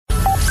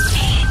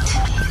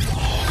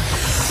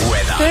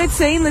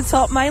13, the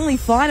top, mainly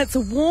fine. It's a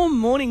warm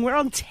morning. We're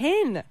on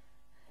 10.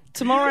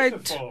 Tomorrow,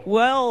 Beautiful.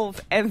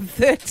 12 and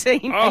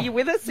 13. Are you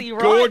with us? Are you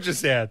right?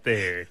 Gorgeous out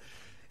there.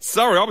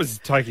 Sorry, I was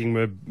taking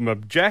my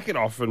jacket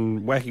off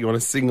and whacking on a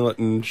singlet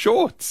and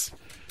shorts.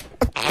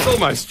 It's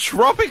almost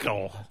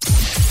tropical.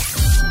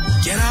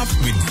 Get up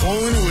with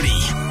Paul and Woody.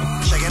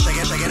 Check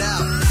it out.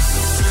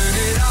 Turn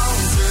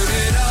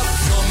it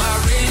up on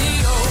my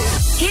radio.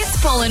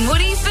 Hits Paul and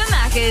Woody for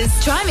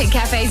Maccas. Try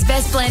McCafe's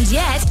best blend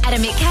yet at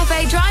a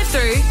McCafe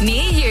drive-through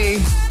near you.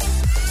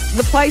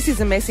 The place is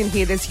a mess in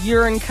here. There's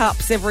urine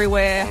cups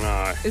everywhere. I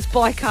know. There's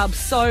bicarb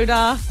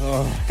soda.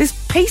 Oh. There's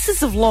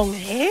pieces of long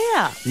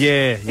hair.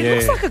 Yeah. It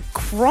looks like a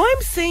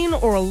crime scene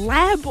or a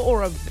lab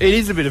or a... It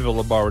is a bit of a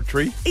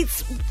laboratory,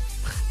 It's...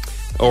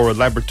 or a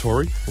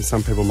laboratory, as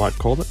some people might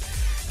call it.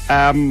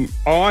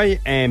 I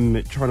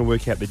am trying to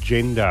work out the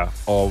gender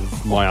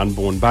of my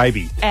unborn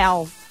baby.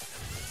 Our.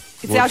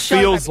 It's Well, our it show.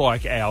 feels baby.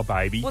 like our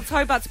baby. What's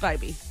Hobart's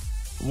baby?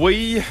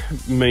 We,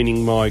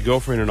 meaning my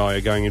girlfriend and I,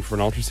 are going in for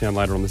an ultrasound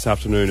later on this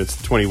afternoon. It's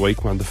the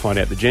 20-week one to find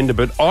out the gender,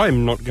 but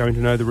I'm not going to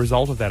know the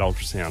result of that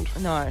ultrasound.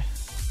 No.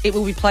 It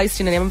will be placed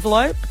in an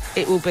envelope.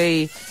 It will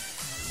be...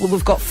 Well,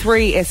 we've got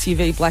 3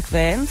 SUV black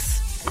vans.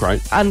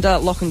 Great. Under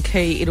lock and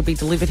key. It'll be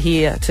delivered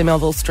here to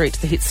Melville Street, to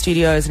the Hit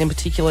Studios, and in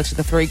particular to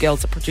the 3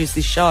 girls that produce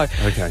this show.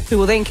 Okay. Who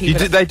will then keep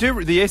it... The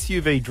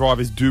SUV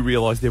drivers do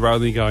realise they're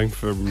only going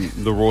from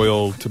the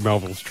Royal to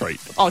Melville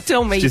Street. Oh,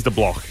 tell me It's just a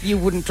block. you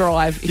wouldn't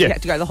drive if Yeah. you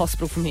had to go to the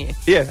hospital from here.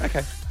 Yeah,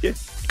 okay. Yeah,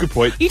 good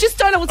point. You just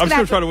don't know what's I'm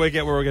going to still happen. trying to work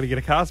out where we're going to get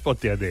a car spot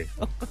down there.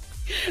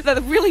 No,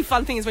 the really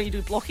fun thing is when you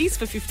do blockies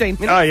for 15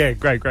 minutes. Oh, yeah,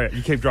 great.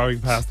 You keep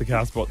driving past the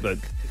car spot that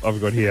I've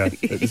got here at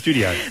the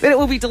studio. Then it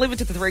will be delivered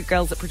to the 3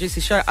 girls that produce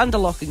this show under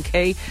lock and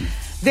key.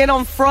 Then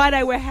on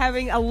Friday, we're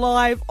having a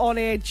live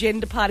on-air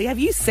gender party. Have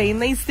you seen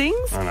these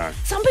things? I know.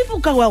 Some people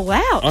go all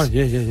out. Oh,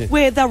 yeah.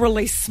 Where they'll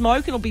release smoke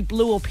and it'll be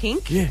blue or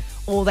pink. Yeah.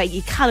 Or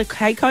you cut a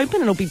cake open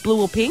and it'll be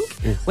blue or pink.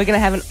 Yeah. We're going to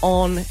have an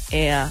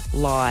on-air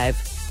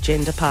live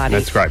gender party.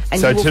 That's great.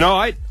 And So you will-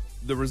 tonight,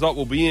 the result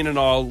will be in and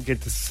I'll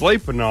get to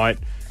sleep a night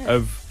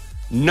of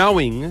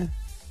knowing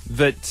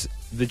that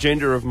the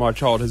gender of my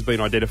child has been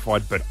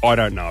identified, but I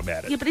don't know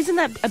about it. Yeah, but isn't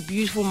that a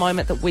beautiful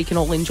moment that we can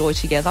all enjoy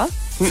together?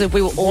 So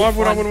we will all Why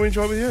would I find- want to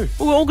enjoy with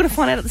you? We're all going to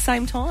find out at the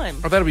same time.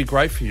 Oh, that'll be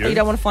great for you. Or you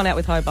don't want to find out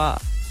with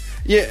Hobart.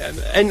 Yeah,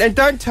 and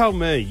don't tell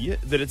me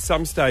that at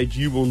some stage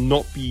you will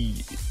not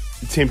be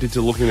tempted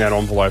to look in that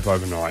envelope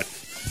overnight.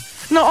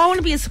 No, I want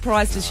to be as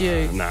surprised as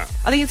you. No.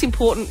 I think it's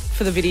important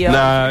for the video.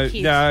 No, for the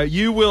kids. no,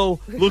 you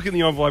will look in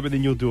the envelope and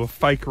then you'll do a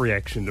fake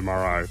reaction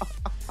tomorrow.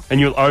 And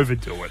you'll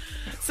overdo it.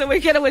 So we're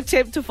going to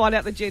attempt to find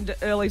out the gender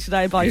early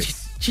today by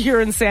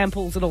urine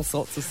samples and all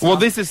sorts of stuff. Well,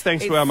 this is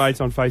thanks to our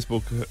mates on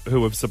Facebook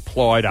who have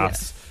supplied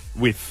us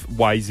with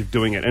ways of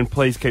doing it. And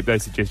please keep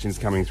those suggestions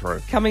coming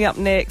through. Coming up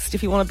next,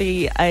 if you want to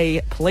be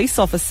a police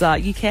officer,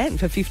 you can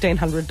for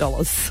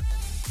 $1,500.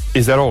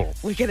 Is that all?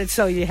 We're going to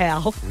tell you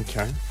how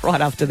Okay. right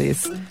after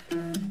this.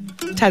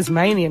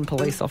 Tasmanian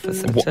police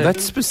officer What, too.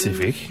 that's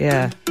specific.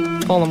 Yeah.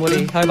 Paul and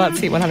Woody, Hobart's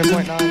Hit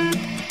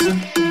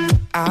 100.9.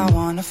 I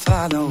wanna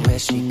follow where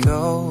she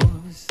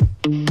goes.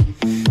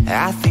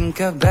 I think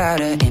about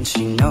her and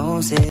she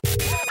knows it.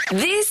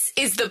 This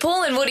is the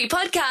Paul and Woody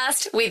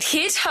podcast with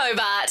Hit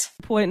Hobart.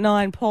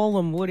 0.9, Paul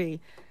and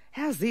Woody.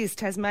 How's this?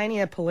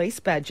 Tasmania police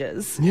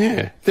badges.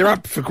 Yeah. They're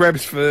up for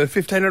grabs for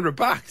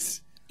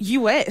 $1,500.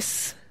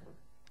 US.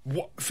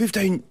 What?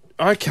 15?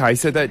 Okay,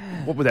 so that,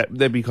 what would that,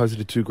 that'd be closer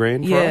to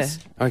 $2,000 for Yeah. us?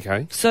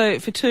 Okay. So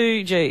for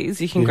 2 Gs,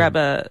 you can grab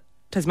a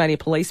Tasmania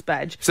police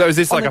badge. So is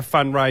this On like a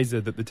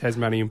fundraiser that the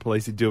Tasmanian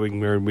police are doing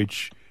where in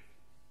which,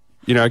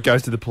 you know, it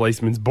goes to the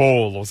policeman's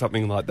ball or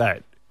something like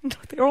that?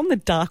 They're on the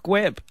dark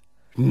web.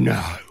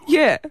 No.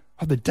 Yeah,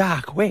 On the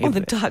dark web? on the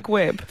dark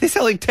web. They're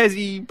selling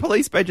Tassie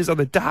police badges on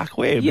the dark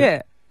web?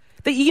 Yeah.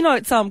 You know,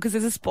 it's because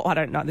there's a spot, I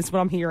don't know, this is what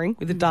I'm hearing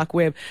with the dark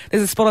web.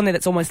 There's a spot on there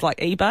that's almost like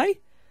eBay.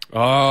 But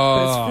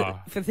Oh.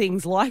 it's for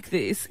things like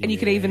this, and you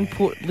can even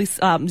put you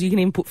can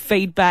even put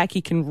feedback.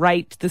 You can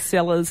rate the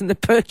sellers and the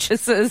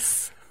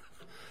purchasers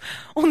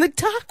on the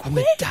dark On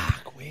web. the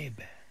dark web.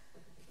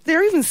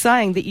 They're even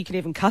saying that you can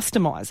even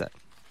customise it,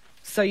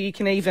 so you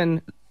can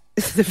even.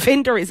 The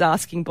vendor is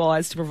asking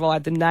buyers to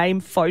provide the name,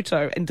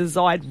 photo, and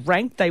desired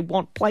rank they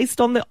want placed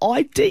on the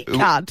ID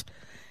card.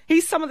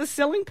 Here's some of the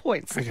selling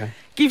points. Okay.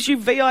 Gives you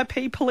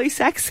VIP police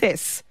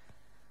access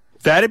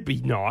That'd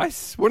be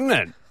nice, wouldn't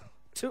it?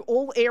 to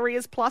all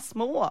areas plus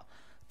more.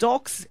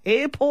 Docks,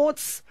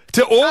 airports.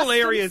 To all Customs.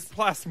 areas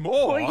plus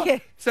more. Well, yeah.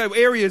 So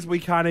areas we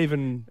can't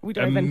even We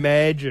don't even-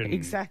 imagine.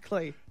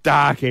 Exactly.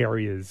 Dark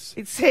areas.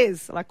 It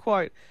says, and I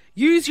quote,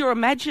 use your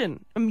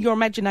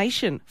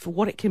imagination for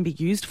what it can be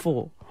used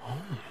for.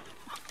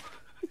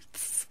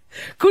 It's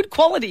good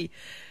quality.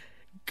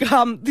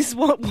 This is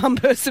what one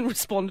person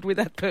responded with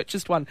that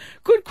purchased one.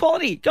 Good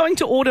quality. Going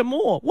to order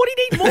more. What do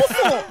you need more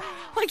for?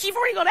 Like, you've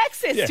already got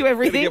access to Gonna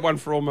everything. get one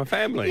for all my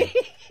family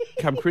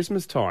come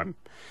Christmas time.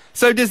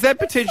 So does that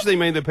potentially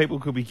mean that people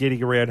could be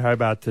getting around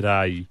Hobart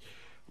today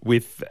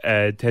with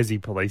a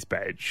Tassie police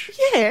badge?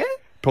 Yeah.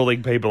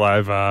 Pulling people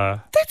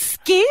over? That's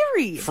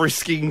scary.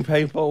 Frisking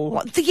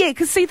people. Yeah,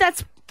 because see,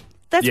 that's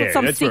what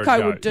some that's where it sicko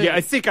goes. would do. Yeah,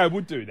 a sicko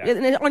would do that.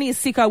 And only a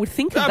sicko would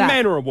think of A that.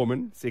 man or a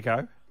woman,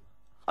 sicko.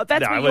 Oh,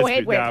 that's where your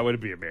head went. No, it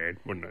would be a man,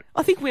 wouldn't it?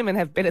 I think women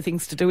have better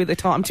things to do with their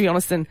time, to be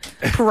honest, than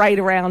parade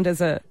around as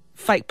a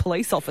fake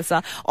police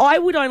officer. I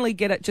would only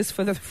get it just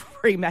for the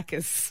free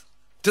Maccas.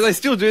 Do they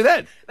still do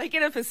that? They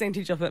get a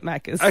percentage of it,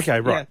 Maccas. Okay,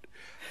 right.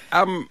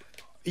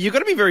 You've got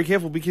to be very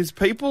careful because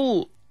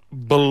people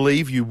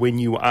believe you when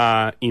you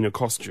are in a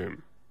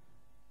costume.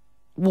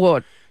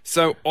 What?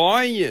 So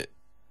I used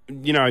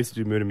to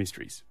do murder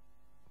mysteries.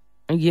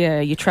 Yeah,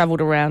 you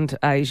travelled around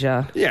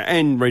Asia. Yeah,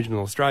 and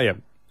regional Australia.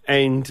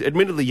 And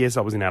admittedly, yes,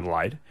 I was in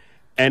Adelaide.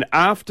 And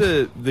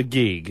after the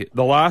gig,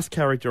 the last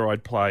character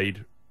I'd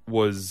played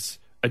was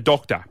a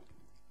doctor.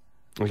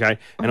 Okay?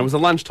 And it was a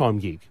lunchtime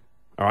gig.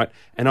 All right?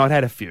 And I'd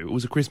had a few. It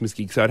was a Christmas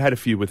gig, so I'd had a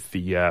few with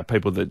the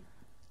people that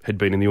had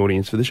been in the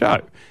audience for the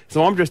show.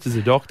 So I'm dressed as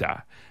a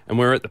doctor, and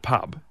we're at the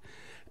pub,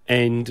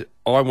 and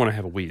I want to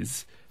have a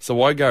whiz.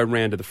 So I go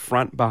round to the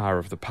front bar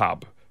of the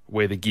pub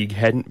where the gig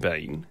hadn't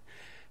been,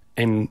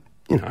 and,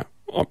 I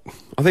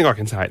think I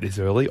can say it this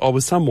early, I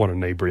was somewhat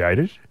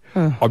inebriated.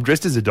 I'm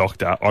dressed as a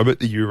doctor, I'm at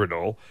the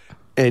urinal,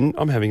 and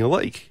I'm having a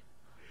leak.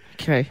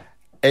 Okay.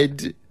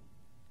 And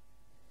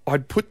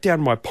I'd put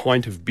down my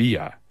pint of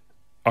beer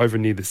over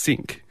near the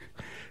sink,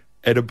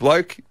 and a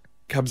bloke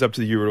comes up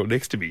to the urinal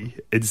next to me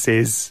and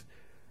says,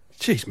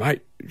 "Geez,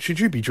 mate, should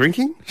you be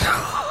drinking?"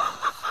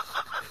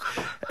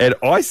 And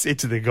I said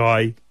to the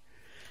guy,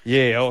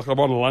 "Yeah, I'm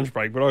on a lunch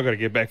break, but I've got to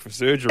get back for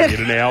surgery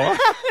in an hour."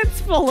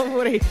 It's full of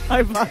Woody.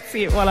 Hobart at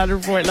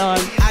 100.9.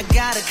 I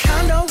got a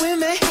condo in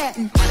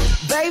Manhattan.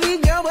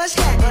 Baby girl, what's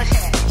happening?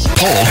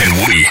 Paul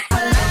and Woody.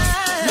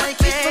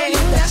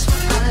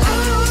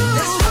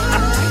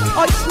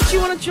 Oh, do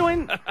you want to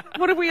join?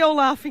 What are we all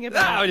laughing No,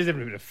 about? we're just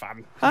having a bit of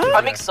fun.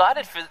 I'm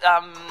excited for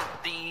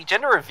the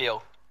gender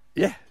reveal.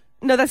 Yeah.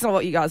 No, that's not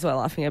what you guys were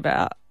laughing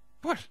about.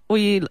 What? Were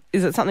you?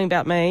 Is it something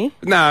about me?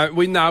 No,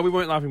 we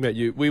weren't laughing about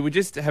you. We were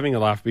just having a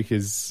laugh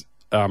because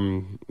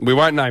we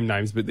won't name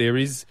names, but there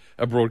is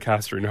a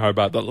broadcaster in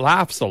Hobart that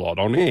laughs a lot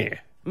on air.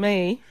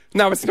 Me?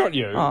 No, it's not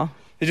you. Oh.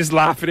 They just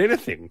laugh at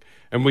anything.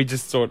 And we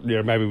just thought,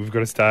 maybe we've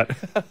got to start.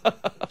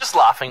 Just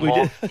laughing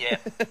more. Yeah.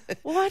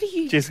 Why do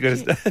you? Just got to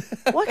start.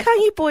 Why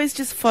can't you boys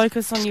just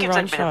focus on your Gives it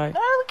own a bit show? of,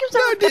 it gives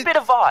it a bit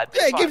of vibe.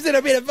 Yeah, it gives it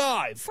a bit of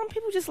vibe. Some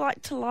people just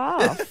like to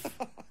laugh.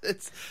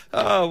 It's,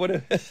 what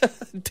a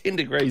 10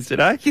 degrees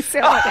today. You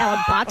sound like Alan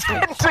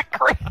Butler. 10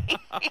 degrees.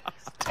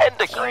 10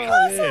 degrees.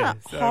 Yeah,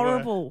 so,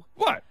 Horrible.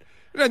 What?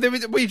 No,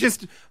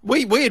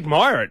 we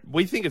admire it.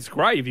 We think it's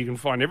great if you can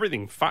find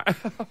everything funny.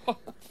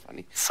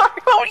 Sorry,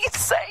 what were you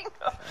saying?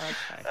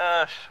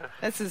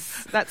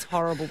 That's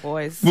horrible,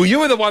 boys. Well, you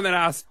were the one that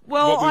asked.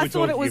 Well, what we were I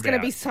thought it talking was going to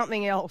about. be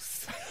something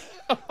else.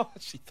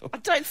 She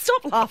thought. Don't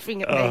stop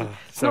laughing at me.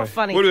 It's Sorry. not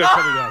funny. What do we got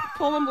coming up?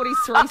 Paul and Woody's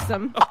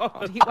threesome.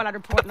 Hit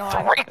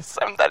 100.9.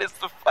 Threesome, that is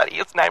the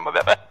funniest name I've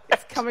ever heard.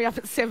 Coming up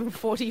at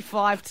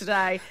 7:45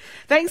 today.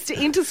 Thanks to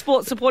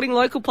Intersport supporting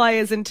local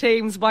players and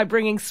teams by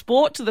bringing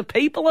sport to the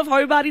people of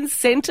Hobart in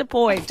Centre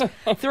Point.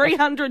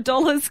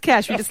 $300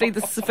 cash. We just need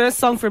the first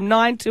song from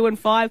 9, 2 and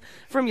 5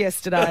 from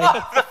yesterday.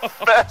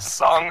 First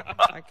song.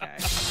 Okay.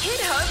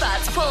 Hit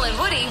Hobart's Paul and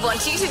Woody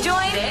want you to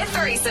join their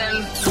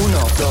threesome.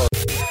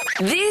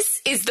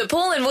 This is the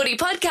Paul and Woody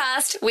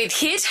podcast with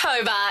Hit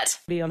Hobart.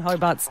 Be on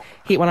Hobart's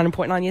Hit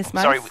 100.9. Yes,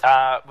 mate. Sorry, we've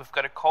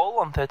got a call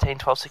on 13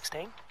 12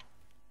 16.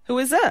 Who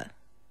is it?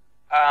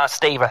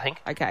 Steve, I think.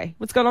 Okay.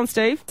 What's going on,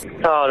 Steve? Oh,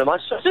 no, I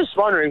was just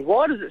wondering,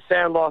 why does it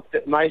sound like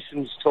that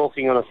Mason's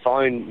talking on a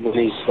phone when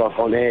he's like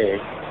on air?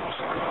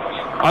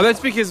 Oh, that's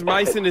because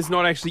Mason is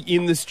not actually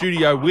in the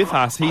studio with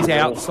us. He's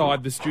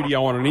outside the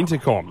studio on an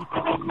intercom.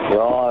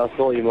 Oh, I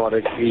thought you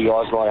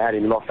guys might have had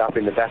him locked up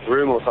in the back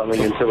room or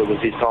something until it was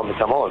his time to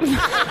come on.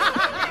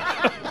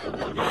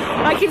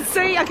 I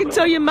can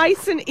tell you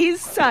Mason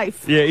is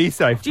safe. Yeah, he's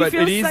safe. Do you But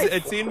feel safe?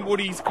 it's in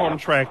Woody's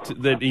contract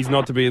that he's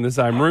not to be in the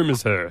same room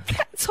as her.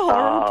 It's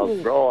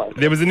horrible. Oh, right.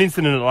 There was an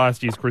incident at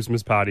last year's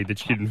Christmas party that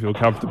she didn't feel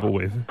comfortable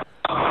with.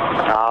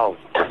 Oh,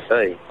 I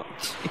see.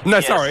 No,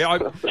 sorry,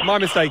 my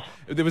mistake.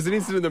 There was an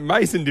incident that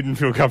Mason didn't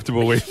feel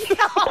comfortable with.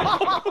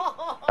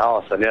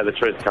 Oh, so now the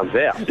truth comes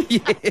out.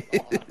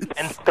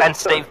 And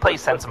Steve,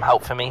 please send some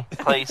help for me,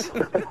 please.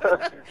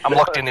 I'm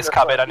locked in this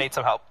cupboard. I need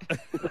some help.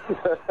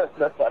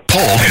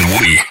 Paul and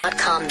Woody.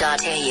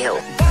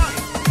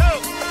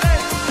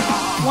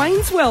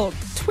 Wayne's World,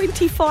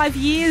 25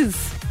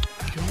 years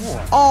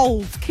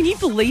old. Can you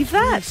believe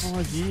that?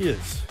 5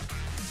 years.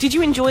 Did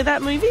you enjoy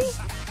that movie?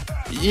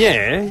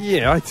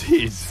 Yeah, I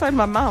did. So did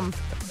my mum.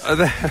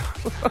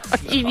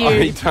 You knew.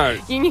 I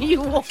don't. You knew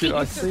you were walking. Did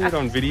I see it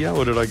on video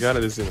or did I go to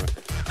the cinema?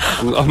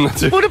 I'm not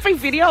too... Would it be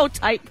video or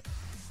tape?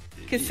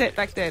 Cassette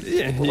back then?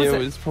 Yeah, What was it it?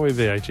 was probably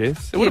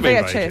VHS. It would Yeah,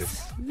 have been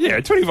VHS. Yeah,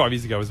 25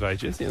 years ago was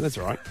VHS. Yeah, that's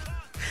right.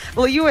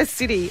 Well, US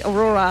City,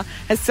 Aurora,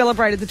 has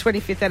celebrated the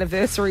 25th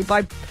anniversary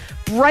by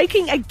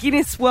breaking a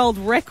Guinness World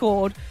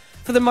Record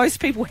for the most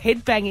people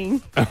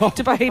headbanging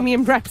to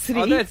Bohemian Rhapsody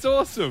Oh, that's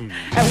awesome.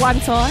 at one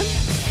time.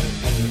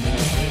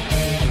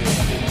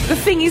 The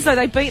thing is, though,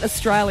 they beat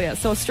Australia.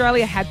 So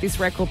Australia had this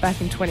record back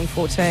in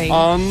 2014.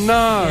 Oh,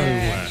 no.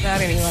 Yeah,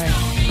 but anyway.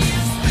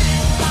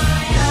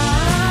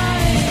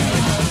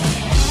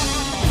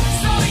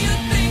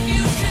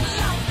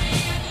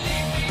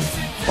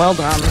 Well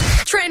done.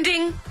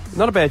 Trending.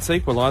 Not a bad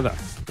sequel either.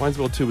 Wayne's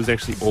World 2 was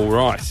actually all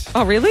right.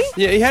 Oh, really?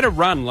 Yeah, he had a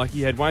run. Like,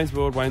 he had Wayne's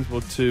World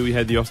 2, he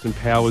had the Austin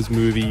Powers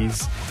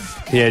movies,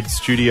 he had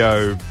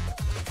Studio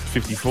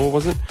 54,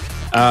 was it?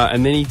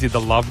 And then he did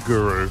The Love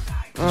Guru.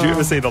 Did you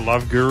ever see The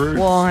Love Guru?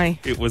 Why?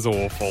 It was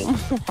awful.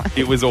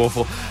 It was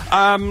awful.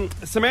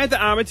 Samantha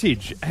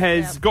Armitage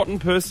has gotten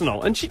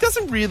personal, and she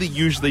doesn't really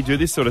usually do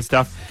this sort of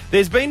stuff.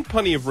 There's been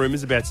plenty of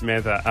rumours about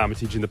Samantha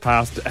Armitage in the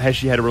past. Has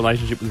she had a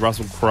relationship with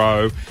Russell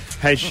Crowe?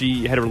 Has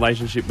she had a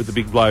relationship with the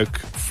big bloke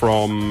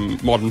from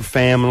Modern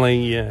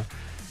Family?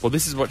 Well,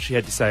 this is what she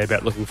had to say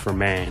about looking for a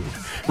man.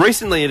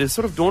 Recently, it has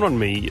sort of dawned on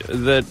me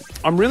that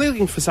I'm really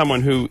looking for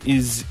someone who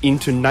is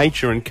into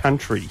nature and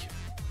country.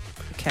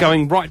 Okay.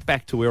 Going right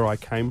back to where I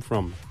came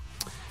from.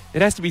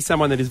 It has to be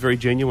someone that is very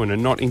genuine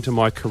and not into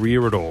my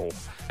career at all,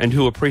 and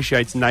who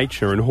appreciates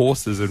nature and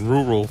horses and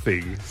rural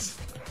things.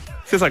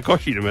 Sounds like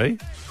Koshi to me.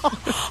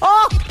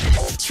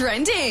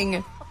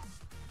 Trending.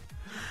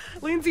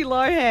 Lindsay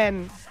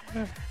Lohan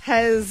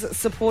has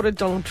supported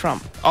Donald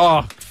Trump.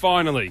 Oh,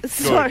 finally. Good.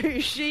 So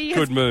she has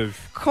Good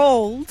move.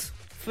 called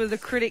for the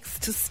critics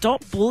to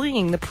stop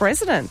bullying the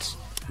president.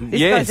 This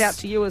Yes. goes out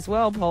to you as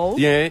well, Paul.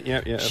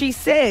 Yeah. She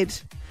said,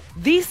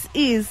 "This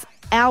is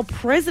our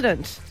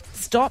president.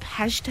 Stop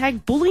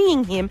hashtag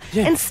bullying him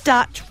and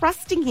start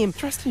trusting him.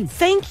 Trust him.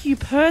 Thank you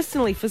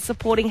personally for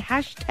supporting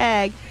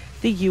hashtag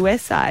the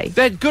USA."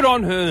 That good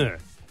on her.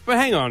 But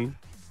hang on.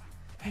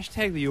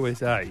 Hashtag the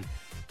USA.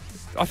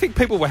 I think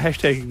people were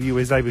hashtagging the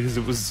USA because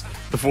it was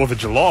the 4th of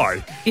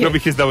July, not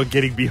because they were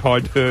getting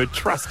behind her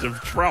trust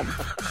of Trump.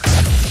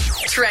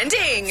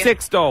 Trending.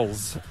 Sex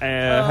dolls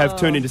have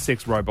turned into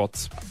sex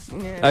robots.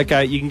 Yeah.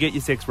 Okay, you can get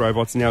your sex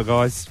robots now,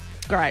 guys,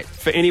 Great.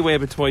 for anywhere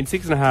between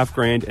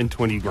 $6,500 and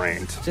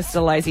 $20,000. Just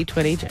a lazy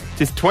 20G.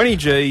 Just 20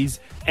 Gs,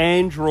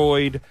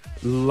 Android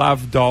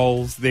love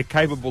dolls. They're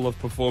capable of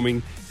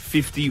performing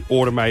 50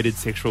 automated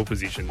sexual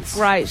positions.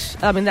 Great.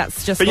 I mean,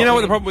 that's just. But you know what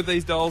we the problem with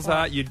these dolls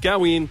are? You'd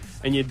go in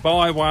and you'd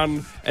buy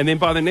one, and then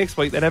by the next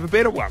week they'd have a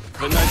better one.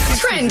 But no,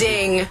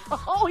 Trending.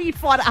 Oh, you'd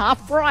find it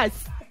half price.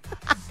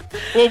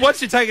 well,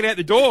 once you take it out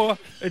the door,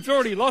 it's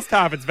already lost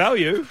half its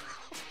value.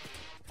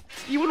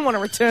 You wouldn't want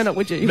to return it,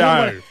 would you?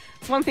 No.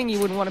 It's one thing you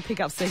wouldn't want to pick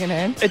up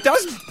secondhand. It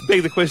does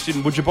beg the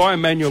question, would you buy a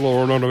manual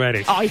or an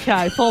automatic?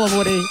 Okay, Paul and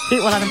Woody,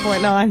 hit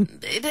 100.9.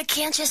 Baby,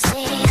 can't you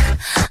see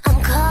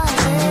I'm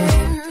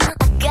calling?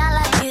 A guy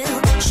like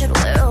you should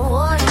wear a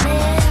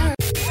warning.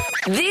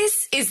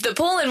 This is the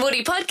Paul and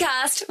Woody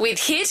podcast with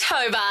Hit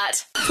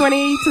Hobart.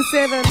 20 to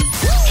 7.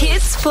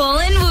 Hits Paul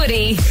and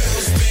Woody.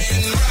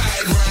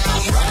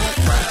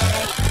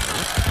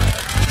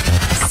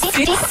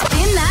 Spin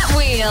that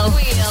wheel.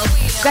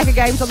 Stack of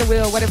games on the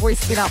wheel. Whatever we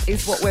spin up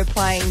is what we're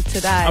playing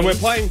today. And we're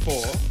playing for...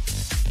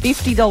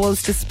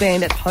 $50 to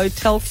spend at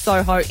Hotel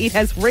Soho. It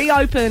has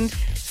reopened.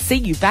 See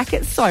you back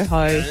at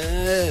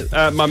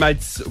Soho. my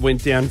mates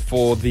went down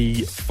for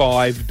the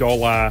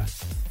 $5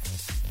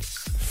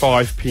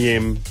 5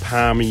 p.m.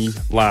 palmy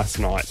last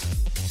night.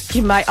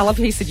 Your mate, I love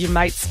how you said your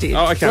mates did.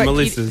 Oh, okay, Wait,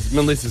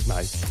 Melissa's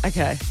mates.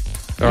 Okay.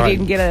 All You right.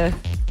 didn't get a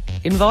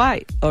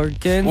invite or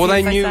Guernsey, Well, they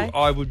as knew say?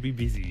 I would be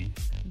busy.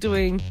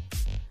 Doing...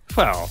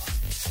 Well,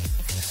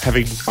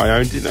 having my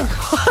own dinner.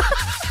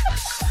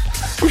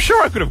 I'm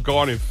sure I could have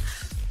gone if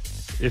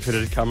it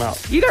had come up.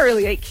 You don't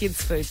really eat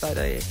kids' food, though,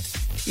 do you?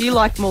 You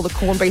like more the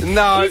corned beef.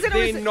 No, Is it or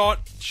they're is it- not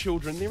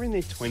children. They're in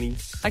their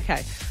 20s.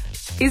 Okay.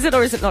 Is it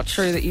or is it not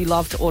true that you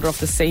love to order off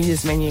the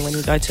seniors menu when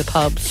you go to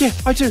pubs? Yeah,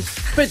 I do.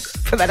 But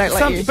But they don't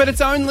let you. But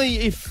it's only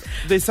if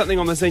there's something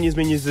on the seniors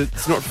menus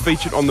that's not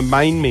featured on the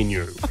main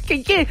menu.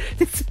 Okay, yeah,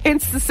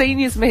 hence the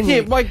seniors menu.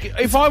 Yeah, like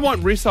if I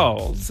want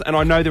rissoles and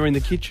I know they're in the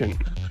kitchen,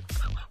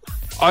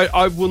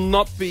 I will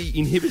not be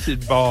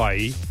inhibited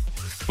by...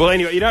 Well,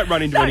 anyway, you don't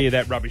run into any of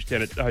that rubbish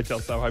down at Hotel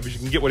Soho, but you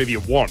can get whatever you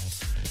want.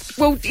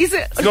 Well, is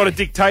it... It's not a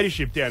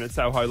dictatorship down at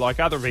Soho like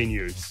other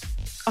venues.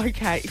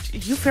 Okay,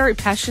 you're very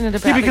passionate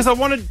about Yeah, because it. I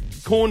wanted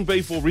corned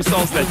beef or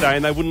rissoles that day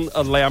and they wouldn't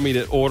allow me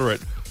to order it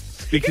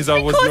because I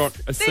was not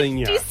a they're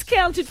senior.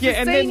 discounted for Yeah,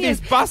 and then seniors.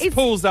 this bus It's-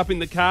 pulls up in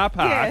the car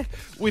park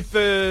with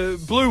the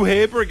Blue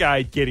Hair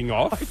Brigade getting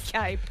off.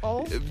 Okay,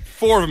 Paul.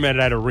 4 of them had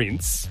had a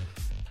rinse.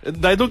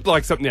 They looked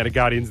like something out of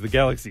Guardians of the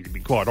Galaxy, to be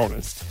quite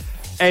honest.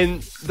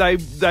 And they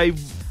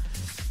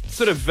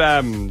sort of,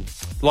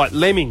 like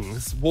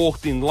lemmings,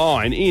 walked in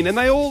line in, and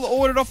they all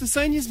ordered off the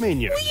seniors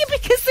menu. Well, yeah,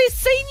 because they're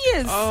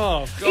seniors.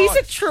 Oh, God. Is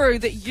it true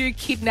that you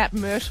kidnapped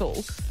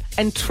Myrtle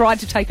and tried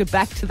to take her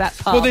back to that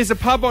pub? Well, there's a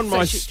pub on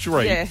my she-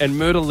 street, yeah. and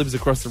Myrtle lives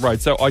across the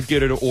road, so I'd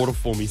get her to order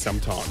for me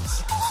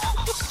sometimes.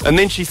 And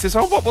then she says,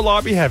 "Oh, what will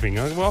I be having?"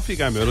 I go, "Well, off you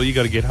go, Myrtle. You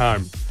got to get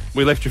home.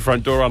 We left your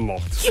front door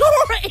unlocked." You're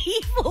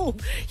evil.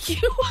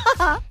 You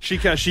are.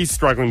 She's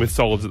struggling with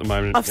solids at the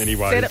moment. I've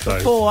anyway, said it so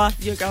before.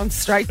 You're going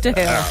straight to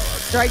hell.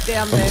 Straight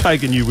down there. I'm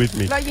taking you with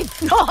me. No, you're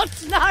not.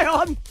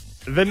 No,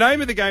 The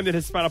name of the game that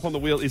has spun up on the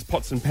wheel is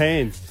Pots and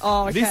Pans.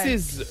 Oh, okay. This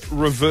is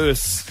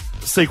reverse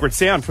secret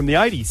sound from the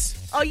 80s.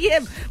 Oh, yeah.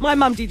 My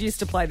mum did used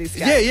to play this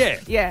game. Yeah.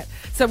 Yeah.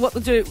 So what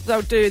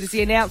they'll do is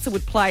the announcer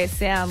would play a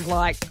sound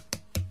like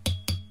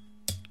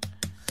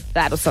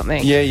that or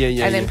something. Yeah.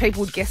 And then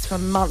people would guess for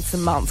months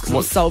and months because it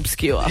was so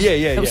obscure. Yeah.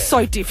 It was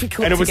so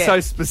difficult And it to was get. so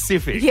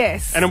specific.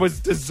 Yes. And it was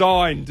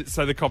designed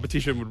so the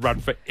competition would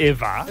run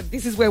forever.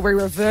 This is where we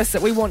reverse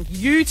it. We want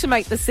you to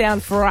make the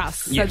sound for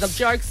us. Yes. So the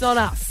joke's on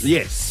us.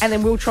 Yes. And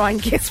then we'll try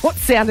and guess what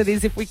sound it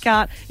is if we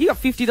can't. You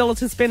got $50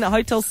 to spend at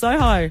Hotel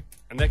Soho.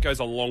 And that goes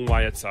a long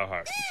way at Soho.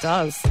 It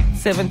does.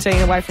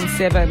 17 away from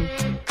 7.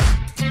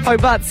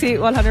 Hobart's hit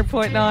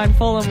 100.9.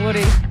 Paul and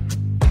Woody.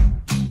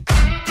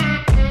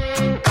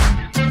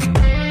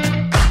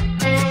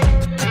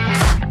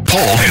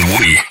 Paul and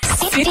Woody.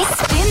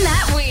 Spin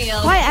that wheel.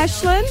 Hi,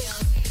 Ashlyn.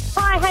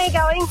 Hi, how you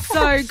going?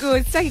 So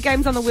good. Stack of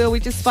games on the wheel. We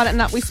just spun it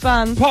and up we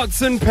spun.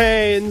 Pots and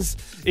Pans.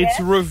 It's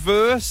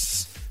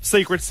reverse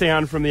secret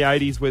sound from the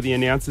 80s where the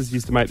announcers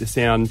used to make the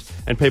sound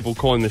and people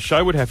calling the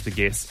show would have to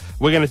guess.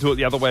 We're going to do it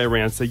the other way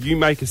around. So you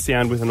make a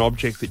sound with an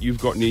object that you've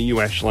got near you,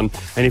 Ashlyn,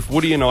 and if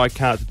Woody and I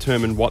can't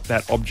determine what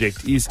that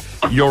object is,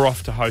 you're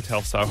off to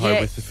Hotel Soho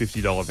with the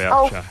 $50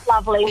 voucher. Oh,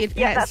 lovely. It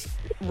has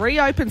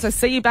reopened, so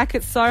see you back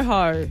at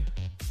Soho.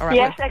 All right.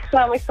 Yes,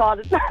 excellent. I'm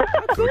excited.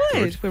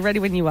 Good. We're ready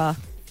when you are.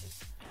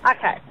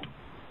 Okay.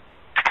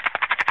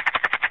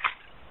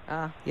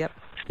 Yep.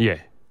 Yeah.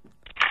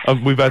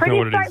 We both know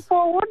what Pretty it is.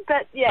 straightforward,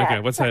 but yeah. Okay,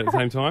 let's say it at the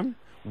same time.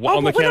 Oh,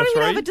 On the but we count don't of even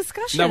three. have a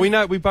discussion. No, we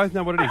know. We both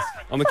know what it is.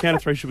 On the count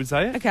of three, should we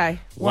say it? Okay.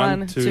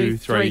 1, 2,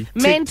 3.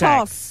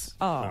 Mentos.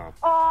 Oh.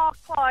 Oh,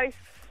 close.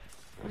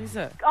 What is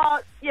it? Oh,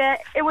 yeah,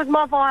 it was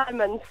my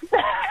vitamins.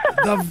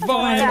 The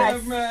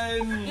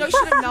vitamin. You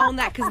should have known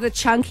that because of the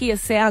chunkier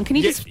sound. Can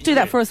you just do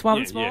that for us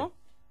once more?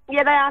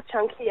 Yeah, they are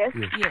chunky, yes.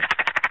 Yeah.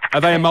 Are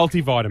they a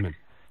multivitamin?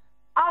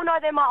 Oh, no,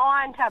 they're my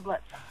iron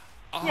tablets.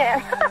 Yeah.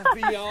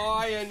 The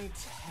iron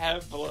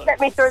tablet. Get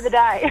me through the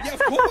day. Yeah, of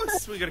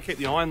course. We've got to keep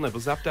the iron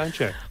levels up, don't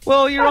you?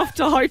 Well, you're off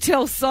to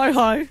Hotel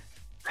Soho.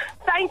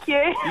 Thank you.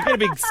 You get a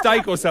big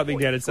steak or something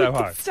down at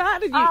Soho.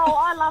 Started you. Oh,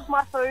 I love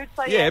my food.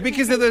 So Yeah,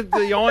 because of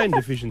the iron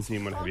deficiency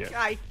and what have you.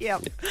 Okay,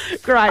 yep.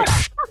 Great.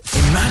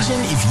 Imagine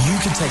if you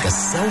could take a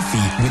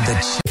selfie with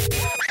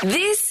the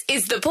This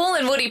is the Paul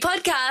and Woody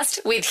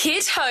podcast with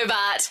Hit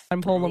Hobart.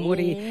 I'm Paul and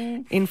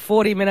Woody. In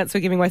 40 minutes, we're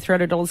giving away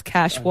 $300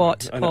 cash.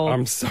 What, Paul?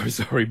 I'm so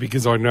sorry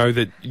because I know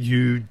that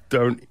you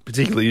don't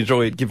particularly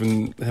enjoy it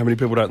given how many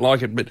people don't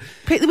like it, but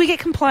We get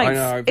complaints.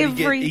 I know,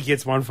 but he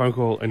gets one phone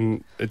call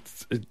and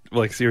it's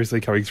like seriously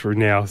coming through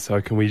now,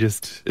 so can we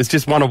just... It's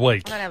just one a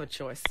week. I don't have a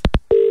choice.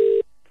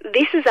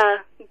 This is a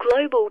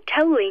Global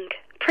Tellink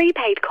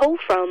prepaid call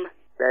from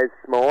That's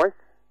Smythe.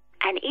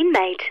 an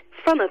inmate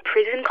from a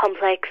prison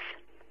complex.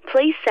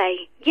 Please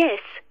say yes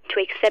to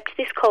accept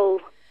this call.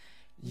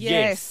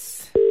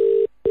 Yes.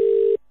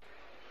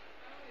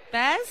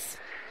 Baz?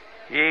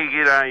 Yeah,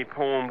 g'day,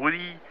 Paul and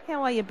Woody.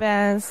 How are you,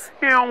 Baz?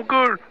 Yeah, I'm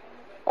good.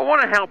 I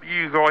want to help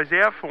you guys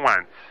out for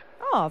once.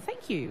 Oh,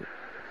 thank you.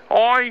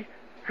 I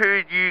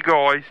heard you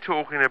guys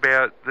talking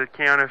about the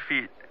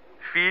counterfeit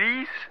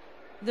fitties.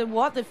 The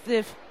what? The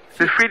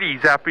The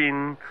fitties up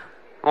in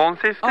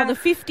Launceston. Oh, the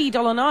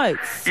 $50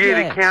 notes.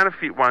 Yeah, the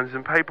counterfeit ones,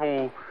 and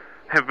people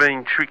have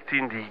been tricked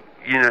into,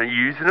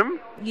 using them.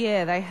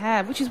 Yeah, they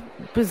have, which is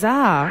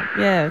bizarre.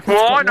 Yeah. 'cause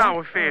Well, it's I got know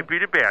a fair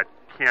bit about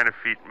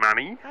counterfeit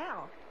money.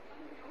 How?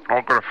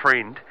 I've got a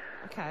friend.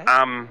 Okay.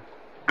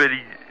 But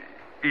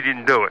he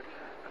didn't do it.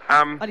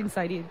 I didn't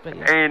say he did, but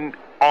yeah. And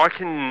I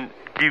can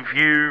give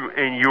you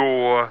and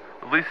your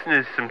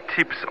listeners some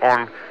tips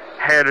on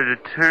how to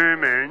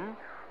determine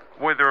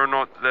whether or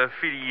not the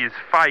fitty is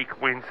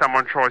fake when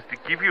someone tries to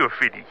give you a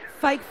fitty.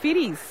 Fake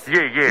fitties.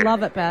 Yeah.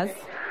 Love it, Baz.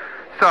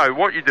 So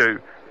what you do,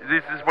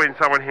 this is when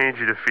someone hands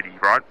you the fitty,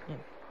 right? Yeah.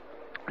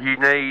 You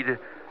need,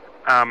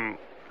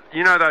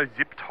 those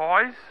zip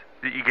ties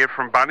that you get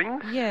from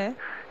Bunnings? Yeah.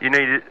 You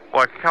need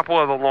like a couple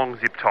of the long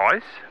zip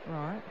ties.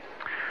 Right.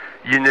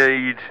 You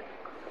need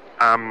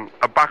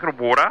a bucket of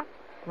water.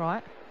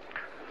 Right.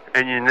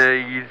 And you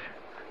need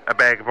a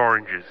bag of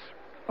oranges.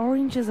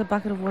 Oranges, a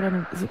bucket of water,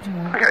 and a zip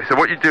tie. Okay, so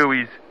what you do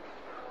is,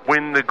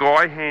 when the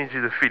guy hands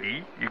you the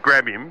fitty, you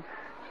grab him,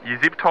 you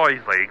zip tie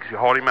his legs, you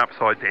hold him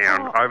upside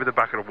down over the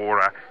bucket of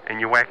water, and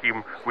you whack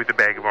him with a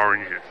bag of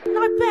oranges.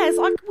 No, Baz,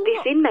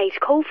 This inmate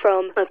call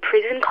from a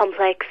prison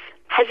complex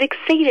has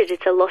exceeded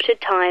its allotted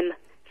time.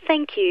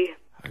 Thank you.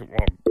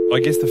 Well, I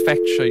guess the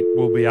fact sheet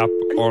will be up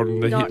on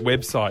the Hit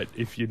website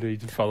if you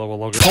need to follow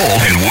along. Paul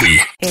and Woody.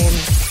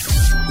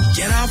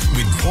 Get up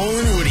with Paul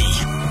and Woody.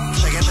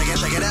 Check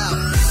it out.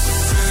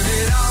 Turn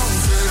it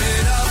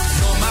on,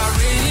 on my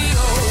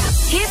radio.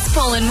 Hits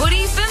Paul and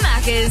Woody for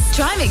Maccas.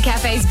 Try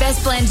McCafe's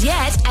best blend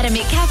yet at a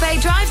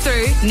McCafe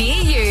drive-through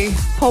near you.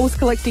 Paul's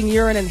collecting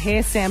urine and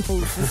hair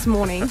samples this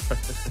morning.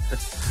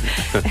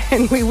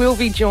 And we will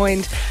be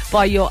joined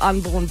by your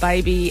unborn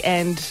baby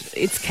and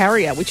its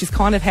carrier, which is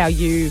kind of how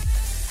you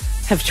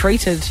have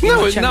treated.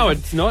 No,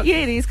 it's not. Yeah,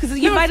 it is, because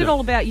you made it all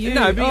about you.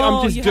 No, but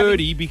I'm just you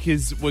dirty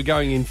because we're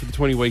going in for the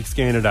 20-week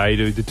scan today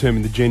to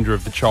determine the gender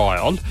of the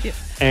child. Yep.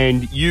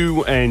 And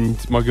you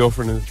and my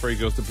girlfriend and the 3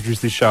 girls that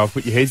produce this show have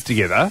put your heads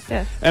together.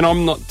 Yeah. And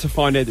I'm not to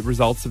find out the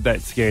results of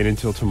that scan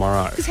until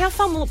tomorrow. Because how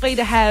fun will it be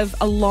to have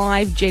a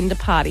live gender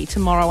party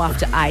tomorrow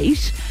after 8,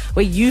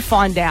 where you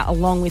find out,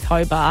 along with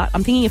Hobart,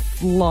 I'm thinking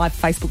of live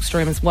Facebook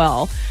stream as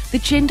well, the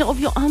gender of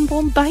your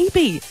unborn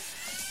baby.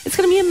 It's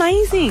going to be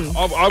amazing.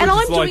 I would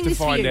just like to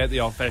find out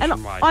the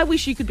old-fashioned way. I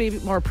wish you could be a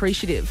bit more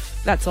appreciative,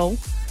 that's all.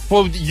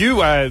 Well,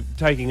 you are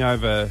taking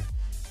over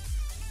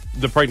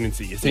the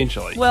pregnancy,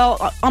 essentially.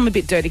 Well, I'm a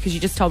bit dirty because you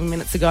just told me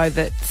minutes ago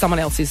that someone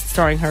else is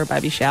throwing her a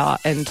baby shower,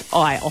 and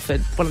I offered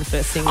one of the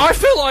first things. I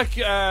feel like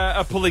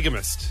a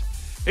polygamist.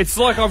 It's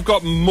like I've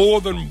got more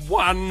than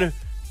one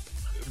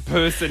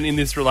person in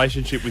this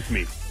relationship with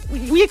me.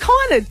 You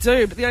kind of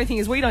do, but the only thing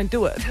is we don't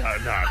do it.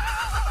 No.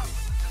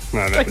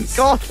 No, Thank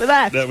God for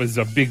that. That was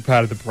a big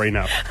part of the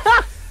prenup.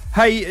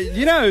 Hey,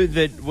 you know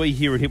that we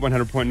here at Hit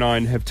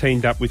 100.9 have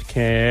teamed up with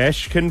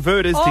Cash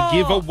Converters to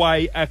give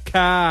away a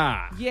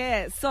car.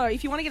 Yeah, so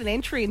if you want to get an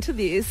entry into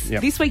this,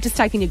 Yep. this week just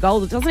take in your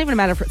gold. It doesn't even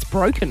matter if it's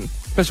broken.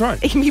 That's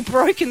right. It can be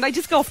broken. They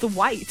just go off the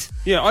weight.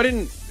 Yeah, I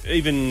didn't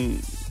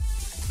even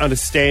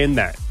understand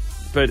that,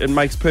 but it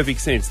makes perfect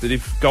sense that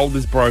if gold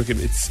is broken,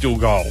 it's still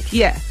gold.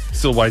 Yeah.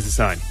 Still weighs the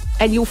same.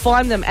 And you'll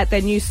find them at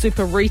their new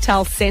super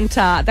retail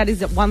centre. That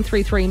is at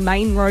 133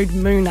 Main Road,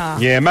 Moona.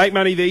 Yeah, make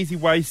money the easy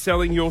way,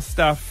 selling your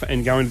stuff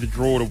and go into the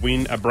draw to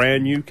win a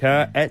brand new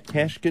car at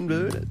Cash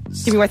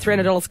Converters. Giving away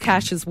 $300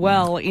 cash as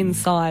well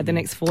inside the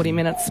next 40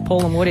 minutes.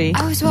 Paul and Woody.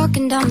 I was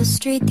walking down the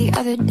street the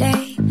other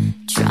day,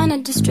 trying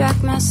to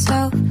distract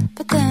myself,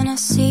 but then I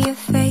see your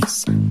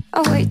face.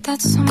 Oh wait,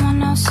 that's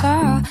someone else.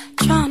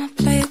 Trying to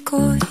play it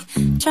coy,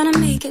 trying to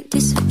make it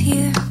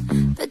disappear.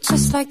 But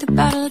just like the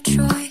Battle of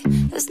Troy,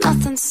 there's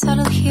nothing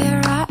subtle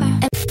here.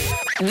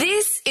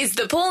 This is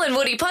the Paul and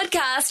Woody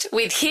podcast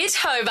with Hit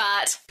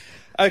Hobart.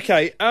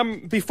 Okay,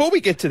 before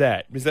we get to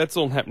that, because that's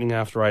all happening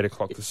after 8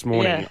 o'clock this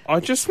morning, Yeah. I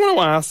just want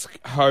to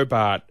ask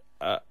Hobart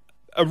a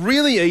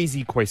really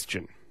easy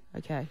question.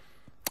 Okay.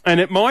 And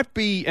it might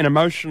be an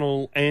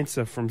emotional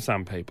answer from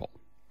some people.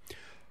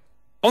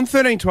 On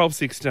 13, 12,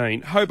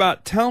 16,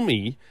 Hobart, tell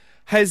me,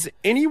 has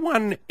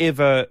anyone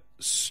ever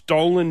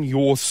stolen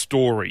your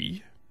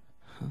story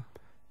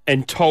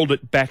and told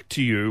it back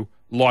to you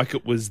like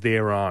it was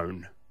their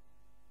own?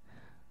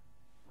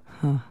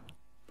 Okay.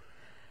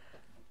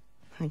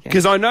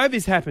 Because I know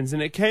this happens,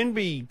 and it can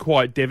be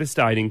quite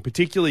devastating,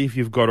 particularly if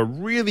you've got a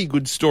really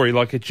good story,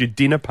 like it's your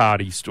dinner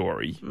party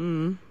story,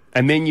 and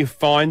then you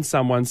find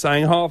someone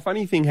saying, oh, a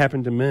funny thing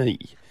happened to me,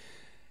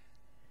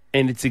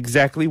 and it's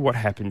exactly what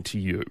happened to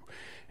you.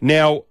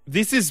 Now,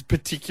 this is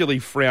particularly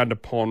frowned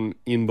upon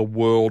in the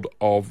world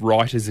of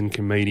writers and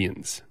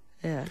comedians.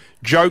 Yeah.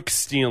 Joke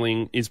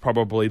stealing is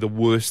probably the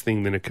worst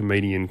thing that a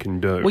comedian can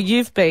do.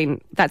 Well,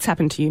 that's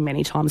happened to you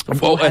many times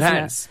before, Well, it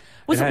hasn't has.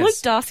 Was It it has.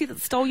 Luke Darcy that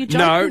stole your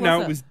joke?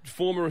 No, it was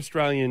former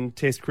Australian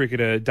Test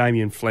cricketer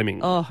Damien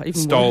Fleming. Oh, even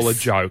stole worse.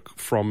 a joke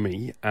from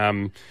me.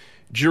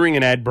 During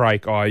an ad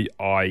break, I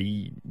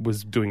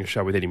was doing a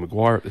show with Eddie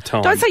Maguire at the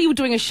time. Don't say you were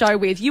doing a show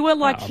with. You were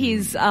like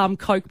his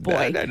Coke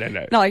boy. No.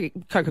 No, like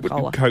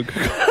Coca-Cola.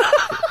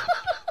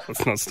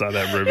 Let's not start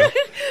that rumour.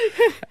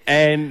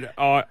 And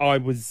I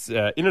was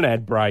in an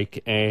ad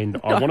break, and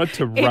I wanted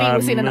to run... Eddie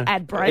was in an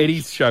ad break.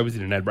 Eddie's show was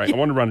in an ad break. I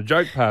wanted to run a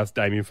joke past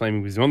Damien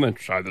Fleming, who was on the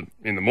show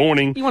in the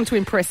morning. You wanted to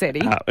impress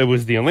Eddie. It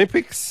was the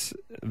Olympics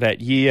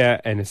that year,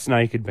 and a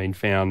snake had been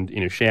found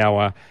in a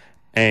shower.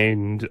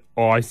 And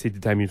I said to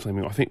Damien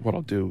Fleming, I think what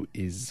I'll do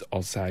is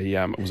I'll say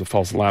it was a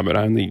false alarm. It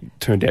only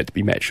turned out to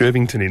be Matt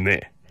Shervington in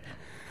there.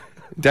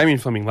 Damien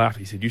Fleming laughed.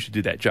 He said, you should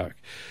do that joke.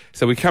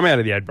 So we come out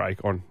of the ad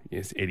break on,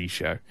 Eddie's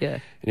show. Yeah.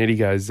 And Eddie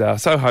goes,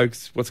 so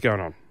Hoax, what's going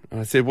on? And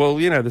I said, well,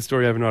 the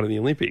story overnight at the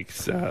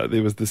Olympics,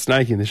 there was the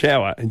snake in the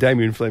shower. And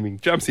Damien Fleming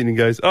jumps in and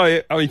goes, oh,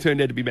 yeah, only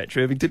turned out to be Matt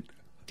Shervington.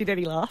 Did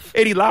Eddie laugh?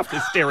 Eddie laughed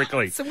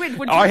hysterically. So when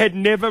would I had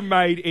never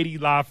made Eddie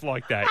laugh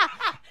like that.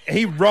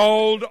 He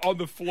rolled on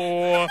the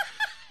floor.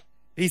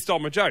 He stole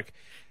my joke.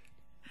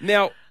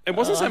 Now, it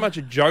wasn't so much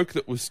a joke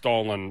that was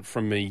stolen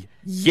from me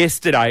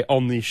yesterday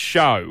on this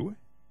show.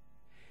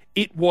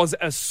 It was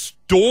a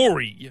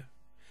story,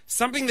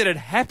 something that had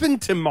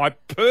happened to my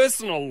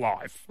personal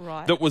life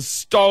that was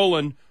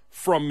stolen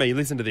from me.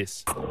 Listen to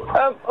this.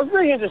 I was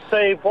really interested to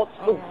see what's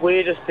the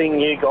weirdest thing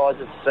you guys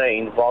have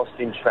seen whilst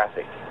in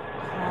traffic.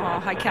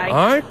 Oh, okay.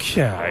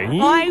 Okay.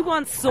 I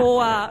once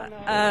saw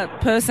a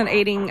person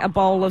eating a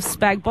bowl of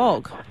spag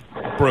bog.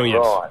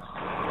 Brilliant.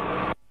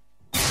 Right.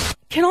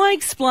 Can I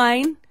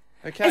explain?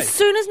 Okay. As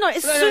soon as No,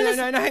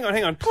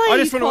 hang on. Please, I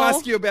just want Paul. to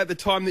ask you about the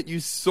time that you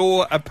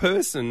saw a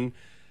person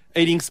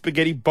eating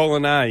spaghetti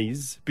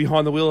bolognese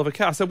behind the wheel of a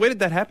car. So where did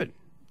that happen?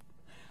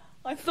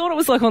 I thought it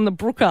was like on the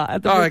Brooker,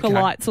 at the Brooker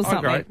okay. Lights or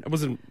something. Great. It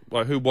wasn't,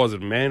 who was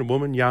it? Man,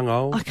 woman, young,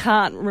 old? I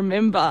can't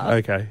remember.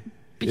 Okay.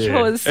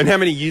 Because... And how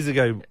many years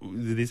ago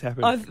did this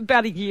happen?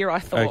 About a year, I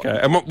thought. Okay.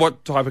 And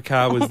what type of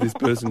car was this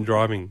person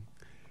driving?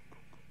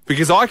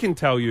 Because I can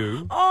tell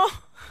you...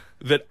 Oh,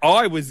 that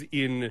I was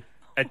in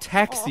a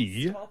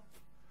taxi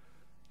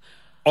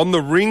on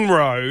the Ring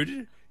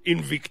Road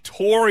in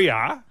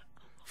Victoria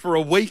for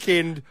a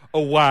weekend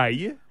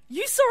away.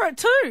 You saw it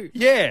too?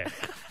 Yeah.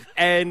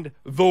 And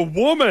the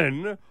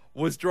woman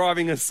was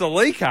driving a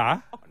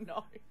Celica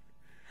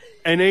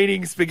and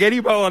eating spaghetti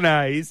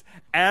bolognese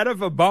out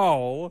of a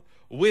bowl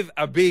with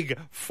a big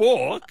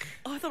fork.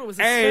 I thought it was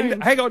a spoon.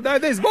 And, hang on, no,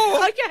 there's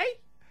more. Okay.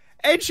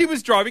 And she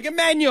was driving a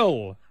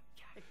manual.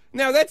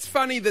 Now, that's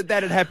funny that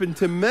had happened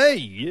to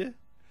me.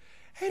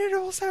 And it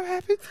also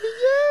happened to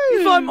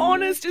you. If I'm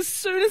honest, as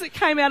soon as it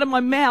came out of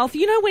my mouth,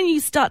 you know when you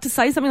start to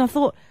say something, I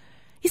thought,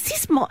 is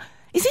this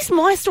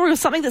my story or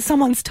something that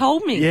someone's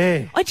told me?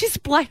 Yeah. I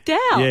just blacked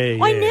out. Yeah.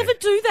 I never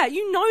do that.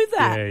 You know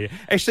that. Yeah.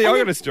 Actually, I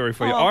got a story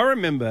for you. I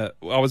remember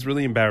I was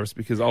really embarrassed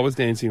because I was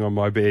dancing on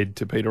my bed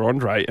to Peter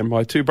Andre and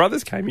my two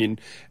brothers came in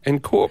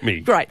and caught me.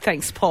 Great.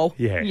 Thanks, Paul.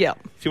 Yeah. Yeah.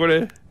 Do you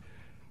want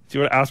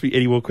to ask me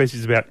any more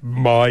questions about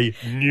my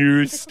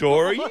new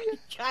story?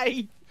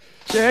 Okay.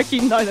 Jerky,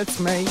 no, that's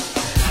me.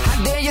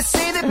 Dare you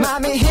say that my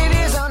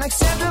behavior is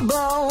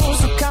unacceptable?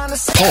 So kind of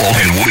Paul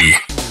and Woody.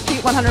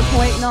 Hit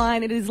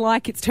 100.9. It is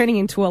like it's turning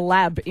into a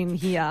lab in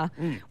here.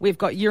 We've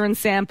got urine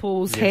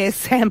samples, hair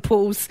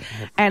samples,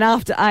 and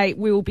after 8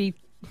 we'll be,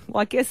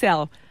 well, I guess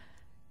our,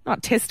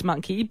 not test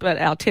monkey, but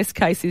our test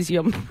case is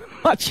your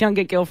much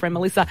younger girlfriend,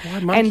 Melissa. Why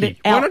monkey?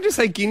 And Why not just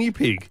say guinea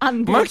pig?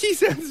 Monkey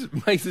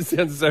makes it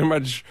sound so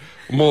much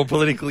more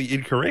politically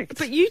incorrect.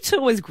 But you two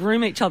always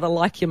groom each other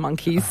like your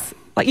monkeys.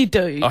 Like you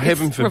do.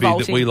 Heaven forbid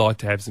revolting. that we like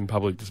to have some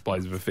public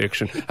displays of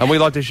affection and we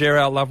like to share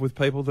our love with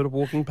people that are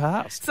walking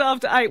past. So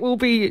after 8, we'll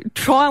be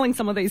trialling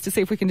some of these to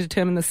see if we can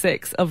determine the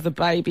sex of the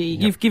baby.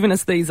 Yep. You've given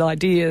us these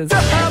ideas.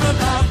 I'm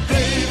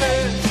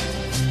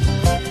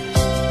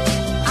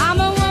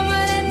a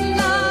woman in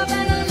love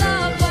and I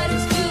love what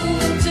it's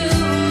doing to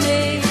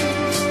me.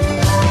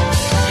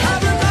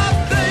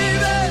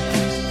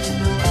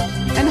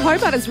 And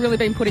Hobart has really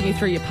been putting you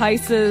through your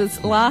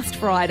paces. Last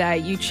Friday,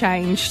 you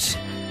changed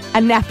a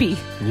nappy,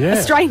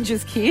 a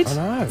stranger's kid,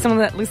 someone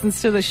that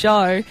listens to the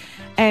show.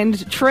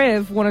 And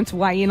Trev wanted to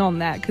weigh in on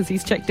that because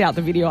he's checked out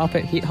the video up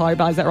at Hit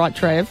Hobart. Is that right,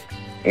 Trev?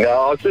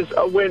 No,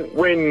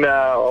 when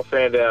I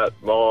found out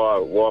my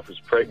wife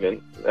was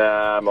pregnant,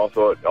 I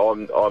thought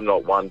I'm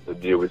not one to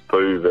deal with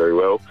poo very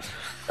well.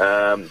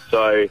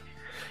 So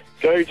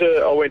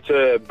I went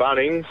to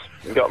Bunnings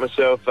and got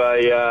myself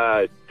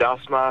a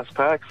dust mask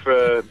pack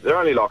they're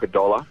only like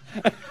 $1.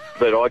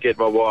 But I get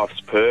my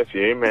wife's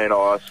perfume and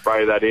I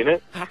spray that in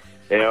it.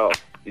 Now,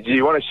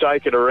 you want to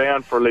shake it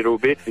around for a little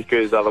bit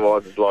because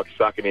otherwise it's like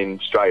sucking in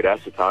straight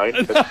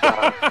acetone.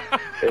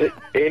 But,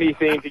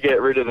 anything to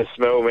get rid of the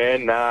smell,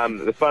 man.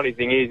 The funny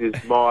thing is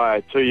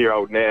my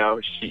 2-year-old now,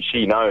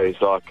 she knows.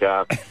 Like,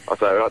 I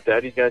say, right,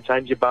 Daddy's going to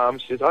change your bum.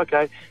 She says,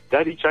 okay,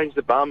 Daddy, change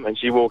the bum. And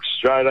she walks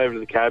straight over to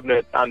the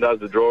cabinet, undoes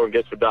the drawer and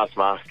gets the dust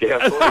mask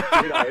out.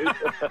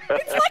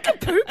 It's like a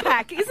poo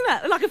pack, isn't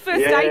it? Like a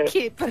first aid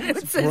kit. But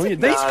it's These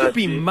could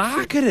be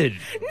marketed.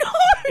 No!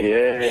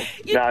 Yeah.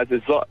 No,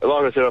 it's like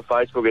I said on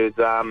Facebook, it's,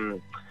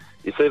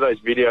 you see those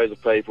videos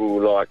of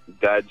people like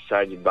dads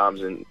changing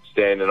bums and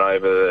standing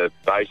over the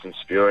basin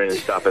spewing and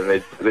stuff, and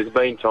there's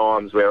been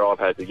times where I've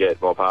had to get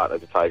my partner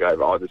to take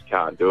over. I just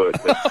can't do it.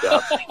 But,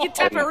 you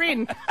tap her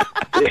in.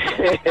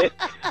 Yeah,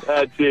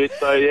 that's it.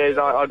 So, yeah,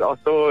 I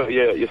thought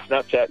your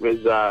Snapchat was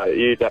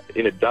you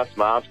in a dust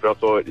mask, but I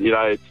thought,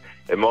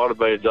 it might have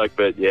been a joke,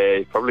 but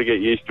yeah, probably get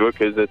used to it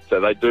because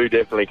they do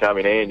definitely come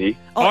in handy.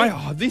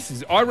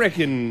 I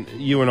reckon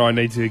you and I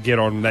need to get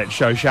on that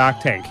show Shark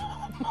Tank.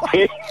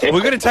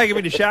 We're going to take him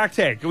into Shark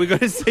Tank. We're going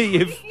to see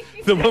if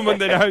the woman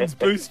that owns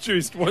Boost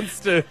Juice wants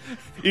to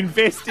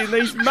invest in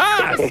these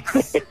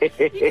masks.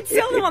 You can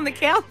sell them on the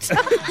counter.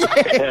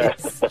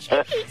 Yes.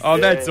 Oh,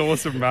 that's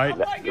awesome, mate.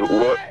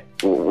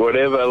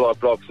 Whatever like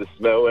blocks the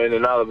smell, and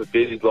another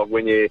bit is like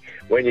when you're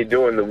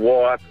doing the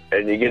wipe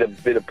and you get a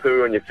bit of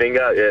poo on your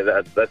finger.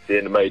 Yeah, that's the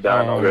end of me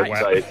done. I'm going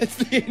to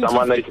say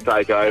someone needs to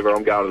take over.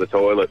 I'm going to the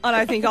toilet. I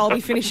don't think I'll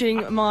be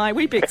finishing my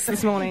Weet-Bix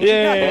this morning.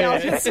 Yeah.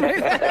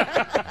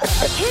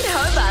 Hit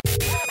Hobart.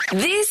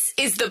 This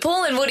is the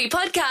Paul and Woody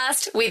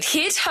podcast with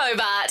Hit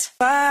Hobart.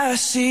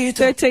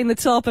 13 the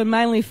top and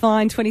mainly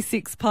fine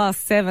 26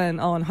 past 7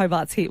 on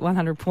Hobart's Hit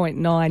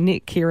 100.9.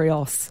 Nick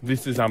Kyrgios.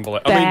 This is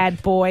unbelievable.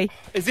 Bad boy.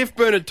 As if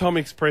Bernard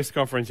Tomic's press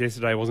conference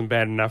yesterday wasn't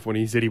bad enough when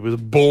he said he was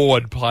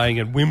bored playing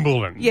at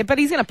Wimbledon. Yeah, but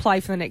he's going to play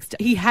for the next...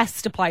 He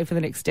has to play for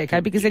the next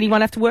decade because then he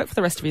won't have to work for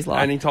the rest of his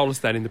life. And he told us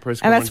that in the press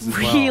and conference that's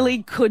as well. really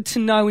good to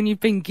know when you've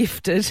been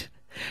gifted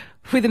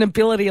with an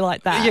ability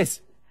like that.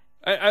 Yes.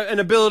 An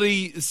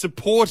ability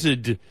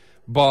supported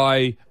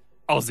by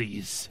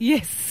Aussies.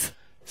 Yes.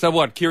 So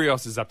what,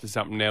 Kyrgios is up to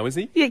something now, is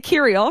he? Yeah,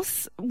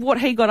 Kyrgios, what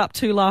he got up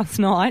to last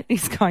night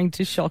is going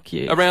to shock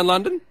you. Around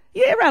London?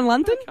 Yeah, around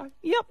London. Okay.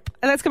 Yep.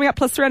 And that's coming up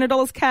plus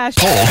 $300 cash.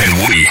 Paul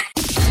and Woody.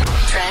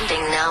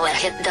 Trending now at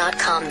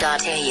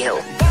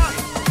hit.com.au.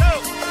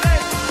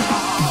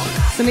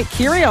 So Nick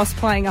Kyrgios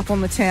playing up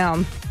on the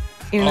town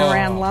in and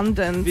around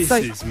London. This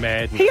is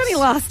madness. He only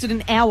lasted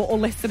an hour or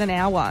less than an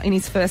hour in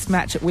his first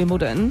match at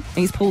Wimbledon.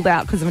 He's pulled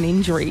out because of an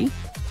injury.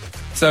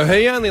 So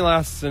he only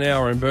lasts an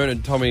hour, and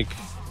Bernard Tomic,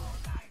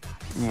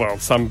 well,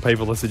 some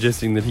people are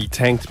suggesting that he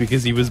tanked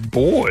because he was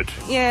bored.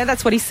 Yeah,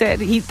 that's what he said,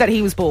 that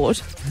he was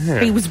bored.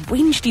 Yeah. He was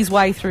whinged his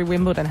way through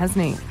Wimbledon,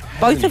 hasn't he?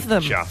 Both of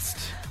them. Just.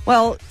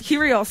 Well,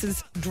 Kyrgios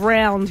has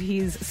drowned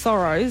his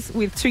sorrows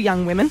with 2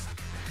 young women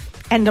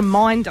and a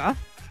minder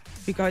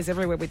who goes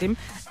everywhere with him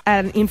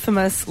at an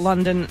infamous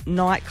London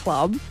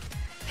nightclub.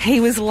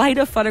 He was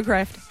later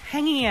photographed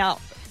hanging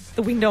out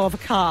the window of a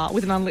car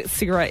with an unlit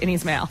cigarette in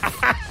his mouth.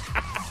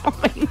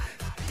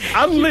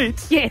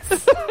 Unlit?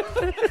 Yes.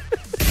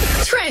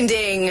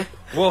 Trending.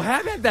 Well,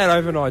 how about that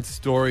overnight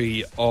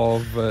story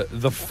of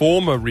the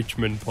former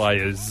Richmond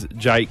players,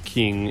 Jake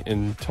King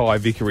and Ty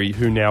Vickery,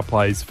 who now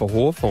plays for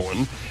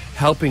Hawthorn,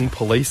 helping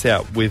police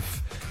out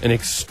with an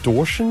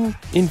extortion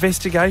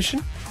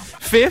investigation?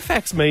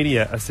 Fairfax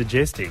Media are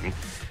suggesting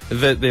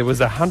that there was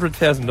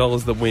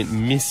 $100,000 that went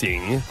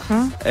missing,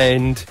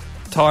 and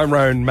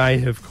Tyrone may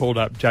have called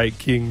up Jake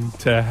King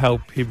to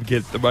help him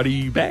get the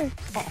money back.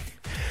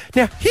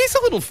 Now, here's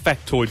a little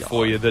factoid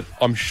for you that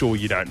I'm sure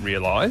you don't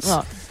realise.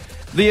 Right.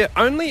 The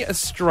only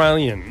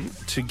Australian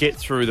to get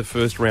through the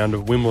first round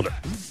of Wimbledon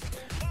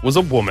was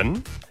a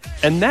woman,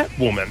 and that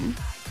woman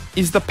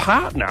is the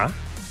partner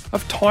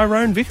of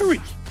Tyrone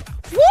Vickery.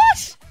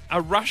 What?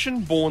 A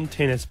Russian-born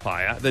tennis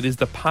player that is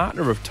the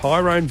partner of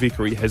Tyrone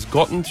Vickery has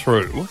gotten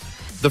through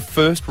the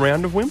first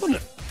round of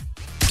Wimbledon.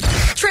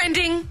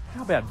 Trending.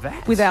 How about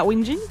that? Without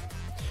whinging?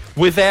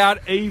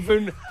 Without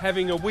even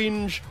having a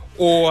whinge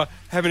or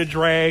having a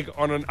drag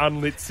on an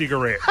unlit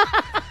cigarette.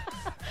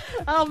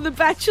 The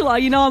Bachelor.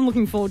 You know I'm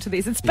looking forward to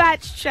this. It's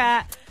Batch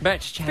Chat.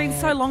 Batch Chat. It's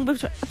been so long,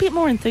 but a bit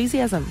more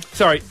enthusiasm.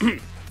 Sorry.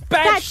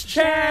 Batch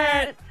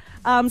Chat.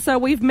 So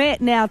we've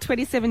met now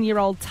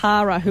 27-year-old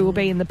Tara, who will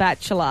be in The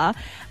Bachelor.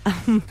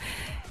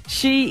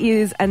 She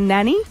is a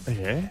nanny.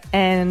 Yeah.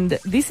 And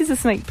this is a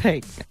sneak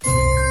peek. Do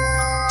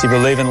you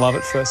believe in love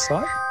at first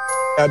sight?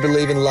 I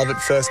believe in love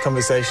at first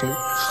conversation.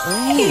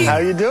 How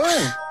are you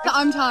doing?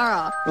 I'm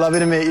Tara. Lovely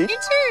to meet you. You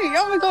too.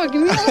 Oh my God,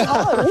 give me a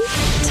hug.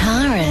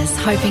 Tara's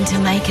hoping to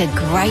make a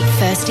great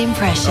first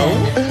impression.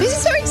 This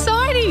is so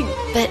exciting.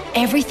 But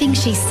everything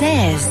she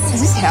says...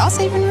 Is this house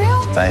even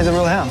real? That is a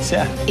real house,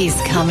 yeah. ...is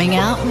coming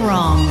out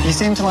wrong. You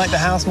seem to like the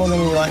house more than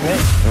you like me.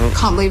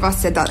 Can't believe I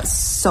said that. It's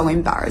so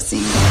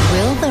embarrassing.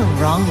 Will the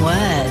wrong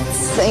words...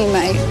 See,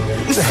 mate.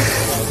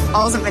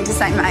 I wasn't meant to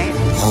say mate.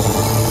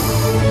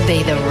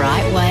 ...be the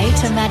right way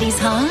to Maddie's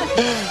heart?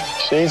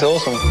 She's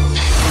awesome.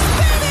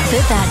 The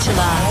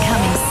Bachelor,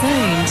 coming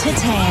soon to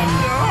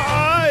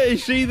 10.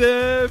 Is she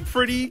the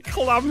pretty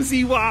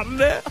clumsy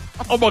one?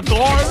 Oh my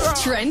God.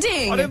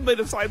 Trending. I didn't mean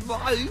to say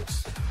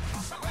that.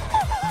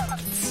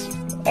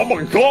 Oh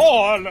my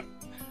God.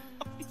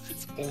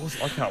 It's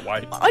awesome. I can't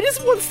wait. I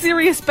just want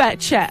serious Batch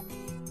Chat.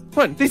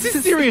 What? This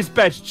is serious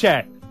Batch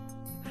Chat.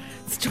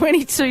 It's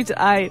 22 to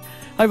 8.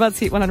 Hobart's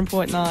hit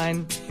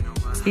 100.9.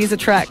 Here's a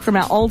track from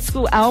our old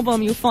school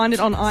album. You'll find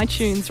it on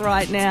iTunes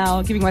right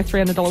now. Giving away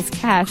 $300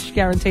 cash,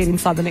 guaranteed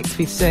inside the next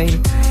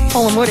 15.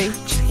 Paul and Woody.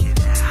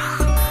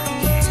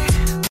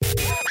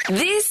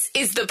 This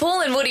is the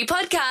Paul and Woody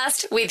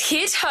podcast with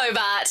Hit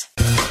Hobart.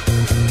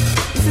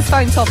 This is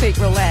Phone Topic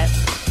Roulette.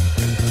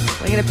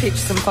 We're going to pitch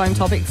some phone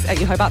topics at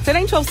you, Hobart.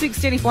 13 12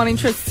 16 if one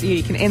interests you.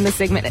 You can end the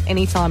segment at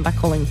any time by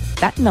calling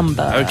that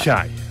number.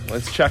 Okay,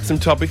 let's chuck some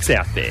topics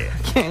out there.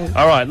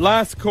 All right,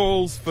 last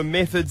calls for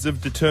methods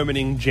of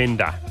determining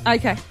gender.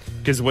 Okay.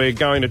 Because we're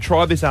going to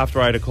try this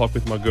after 8 o'clock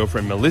with my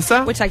girlfriend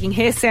Melissa. We're taking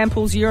hair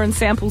samples, urine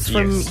samples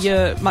from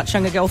your much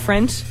younger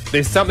girlfriend.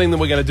 There's something that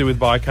we're going to do with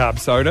bicarb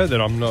soda that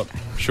I'm not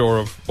sure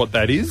of what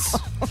that is.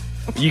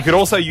 You could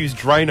also use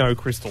Drano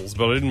crystals,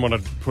 but I didn't want to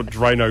put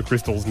Drano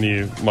crystals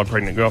near my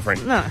pregnant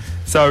girlfriend. No.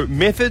 So,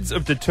 methods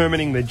of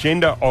determining the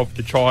gender of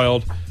the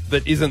child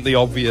that isn't the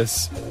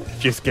obvious,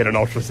 just get an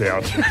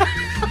ultrasound.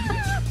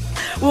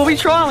 We'll be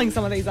trialling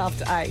some of these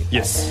after 8.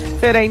 Yes.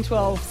 13,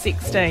 12,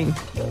 16.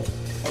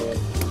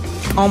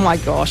 Oh my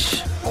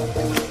gosh.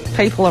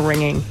 People are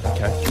ringing.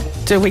 Okay.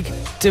 Do we?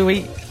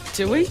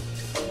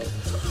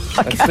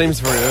 That seems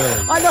very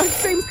early. I know, it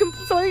seems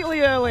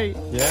completely early.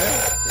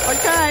 Yeah?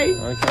 Okay.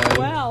 Okay.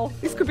 Wow.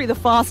 This could be the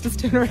fastest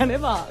turnaround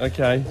ever.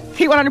 Okay.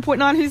 Hit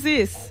 100.9, who's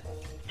this?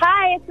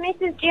 Hi, it's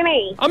Mrs.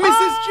 Jimmy. Oh,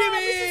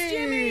 Mrs.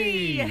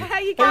 Jimmy! How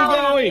you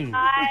How going? you going?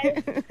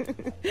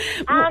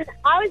 Hi.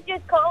 I was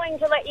just calling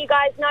to let you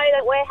guys know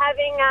that we're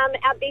having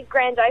our big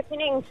grand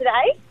opening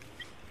today.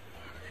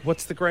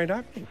 What's the grand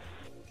opening?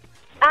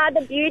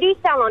 The beauty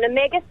salon, a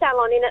mega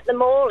salon in at the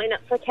mall in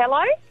at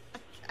Fratello.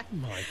 Oh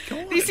my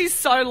God. This is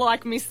so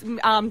like Miss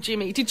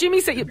Jimmy. Did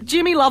Jimmy say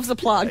Jimmy loves a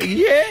plug?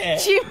 Yeah.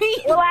 Jimmy.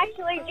 Well,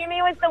 actually,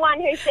 Jimmy was the one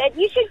who said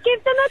you should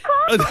give them a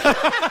call.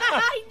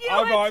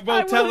 All right,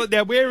 well, tell it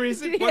now. Where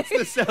is it? What's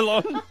the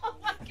salon? Oh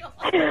my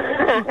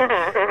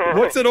God.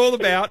 What's it all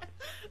about?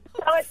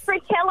 So it's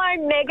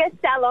Fratello Mega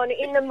Salon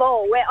in the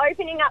mall. We're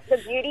opening up the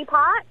beauty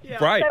part.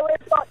 Right. So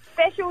we've got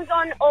specials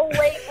on all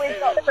week. We've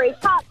got free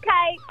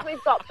cupcakes.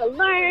 We've got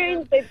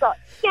balloons. We've got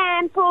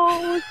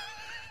samples.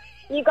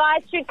 You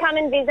guys should come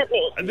and visit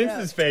me. This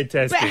is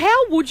fantastic. But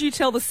how would you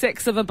tell the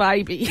sex of a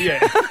baby? Yeah.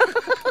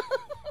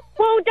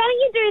 Well, don't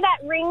you do that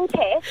ring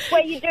test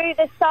where you do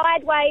the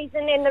sideways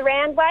and then the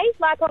round ways,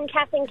 like on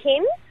Kath and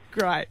Kim?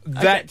 Great.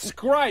 That's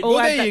great. I'll Well,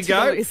 add there you that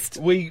to the go. list.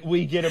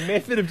 We get a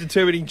method of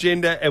determining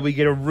gender and we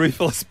get a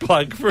ruthless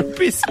plug for a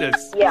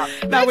business. Yeah.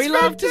 No, That's we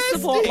love to fantastic.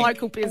 support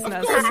local business.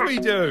 Of course we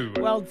do.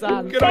 Well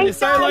done. Good on you. Thanks,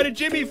 Say hello guys. to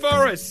Jimmy for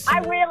us.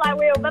 I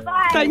will.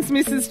 Bye-bye. Thanks,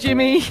 Mrs.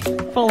 Jimmy.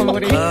 Paul and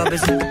Woody. Club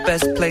isn't the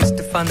best place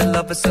to find the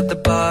lovers, so the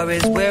bar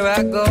is where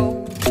I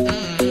go.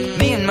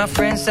 Me and my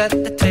friends at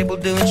the table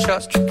doing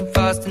shots, tripping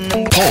fast, and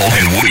then Paul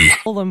and Woody.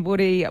 Paul and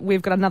Woody,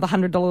 we've got another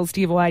 $100 to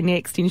give away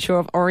next in Shore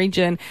of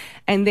Origin.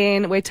 And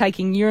then we're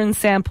taking urine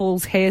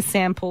samples, hair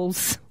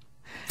samples,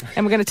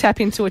 and we're going to tap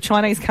into a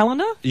Chinese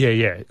calendar.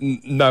 Yeah.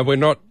 No, we're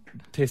not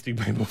testing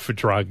people for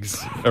drugs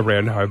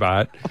around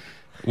Hobart.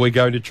 We're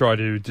going to try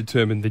to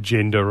determine the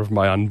gender of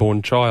my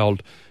unborn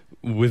child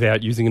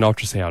without using an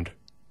ultrasound.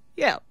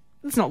 Yeah,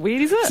 it's not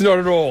weird, is it? It's not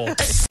at all.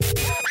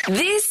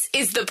 This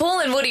is the Paul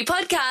and Woody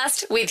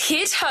podcast with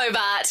Hit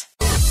Hobart.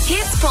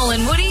 Hits Paul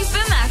and Woody for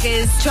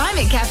Maccas. Try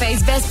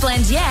McCafe's best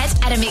blend yet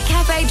at a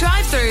McCafe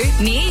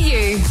drive-through near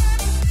you.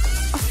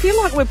 I feel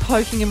like we're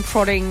poking and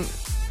prodding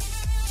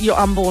your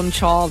unborn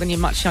child and your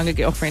much younger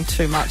girlfriend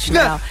too much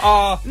now.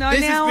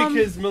 This now is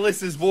because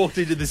Melissa's walked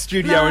into the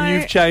studio No. and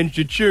you've changed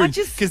your tune.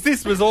 Because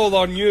this was all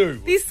on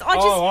you.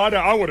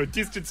 I want to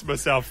distance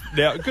myself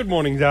now. Good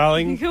morning,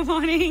 darling. Good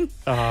morning.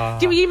 Were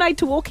you made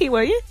to walk here,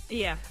 were you?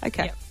 Yeah.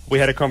 Okay. Yep. We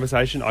had a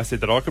conversation. I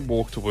said that I could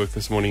walk to work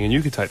this morning and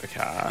you could take the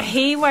car.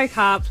 He woke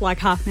up like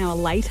half an hour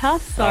later,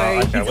 so okay,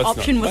 his that's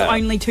option not was bad.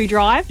 only to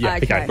drive. Yeah,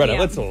 okay, right,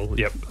 let's all,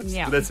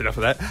 that's enough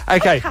of that.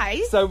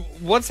 Okay, so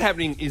what's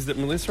happening is that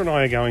Melissa and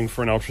I are going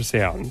for an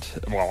ultrasound.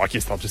 Well, I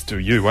guess they'll just do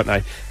you, won't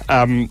they?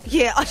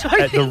 Yeah, I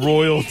don't At the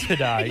Royal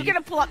today. You're going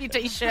to pull up your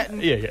T-shirt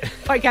and Yeah.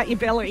 poke out your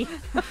belly.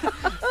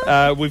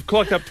 We've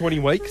clocked up 20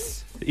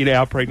 weeks in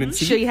our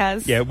pregnancy. She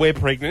has. Yeah, we're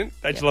pregnant.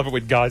 Don't you love it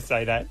when guys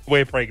say that?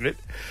 We're pregnant.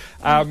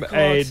 God,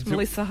 and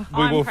Melissa.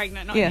 I'm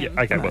pregnant, not you.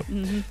 Okay, well,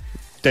 Mm-hmm.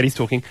 Daddy's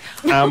talking.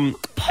 And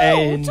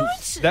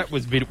that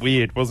was a bit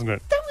weird, wasn't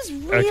it? That was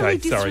really sorry.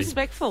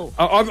 disrespectful.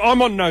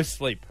 I'm on no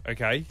sleep,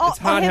 okay? Oh, it's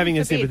hard oh, having a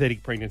heaven forbid.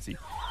 sympathetic pregnancy.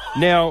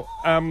 Now,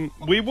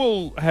 we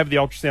will have the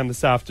ultrasound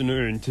this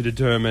afternoon to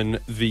determine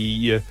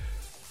the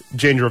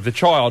gender of the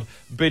child,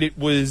 but it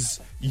was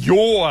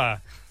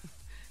your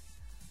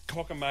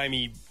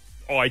cockamamie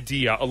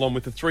idea, along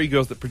with the three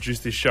girls that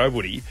produced this show,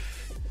 Woody,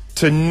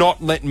 to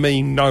not let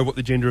me know what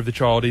the gender of the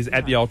child is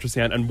at the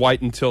ultrasound and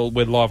wait until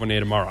we're live on air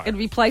tomorrow. It'll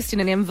be placed in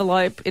an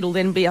envelope. It'll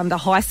then be under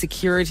high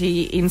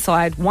security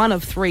inside one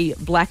of 3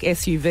 black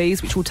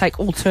SUVs, which will take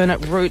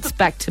alternate routes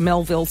back to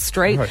Melville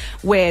Street. Right.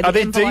 Where Are the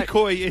there envelope-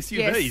 decoy SUVs?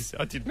 Yes.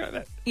 I didn't know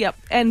that. Yep,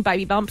 and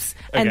baby bumps.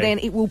 And Okay. then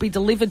it will be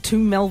delivered to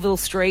Melville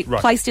Street, Right.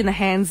 placed in the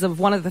hands of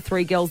one of the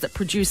 3 girls that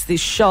produced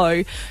this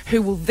show,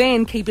 who will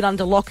then keep it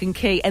under lock and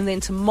key. And then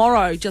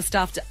tomorrow, just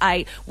after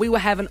 8, we will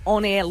have an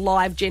on-air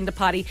live gender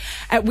party,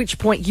 at which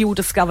point you will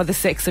discover the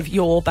sex of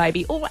your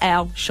baby or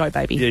our show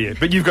baby. Yeah.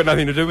 But you've got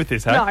nothing to do with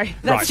this, huh? No,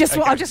 that's Right, just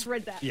what okay. I just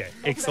read that. Yeah,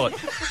 excellent.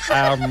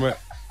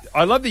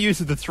 I love the use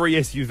of the 3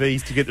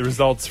 SUVs to get the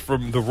results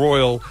from the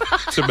Royal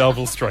to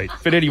Melville Street.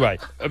 But anyway,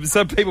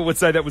 some people would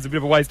say that was a bit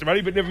of a waste of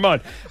money, but never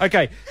mind.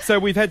 Okay, so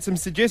we've had some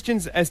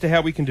suggestions as to how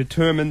we can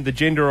determine the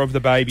gender of the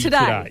baby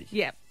today.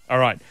 Yeah. All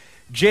right.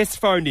 Jess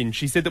phoned in.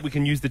 She said that we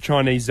can use the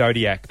Chinese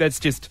zodiac. That's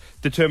just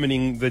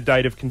determining the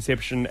date of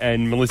conception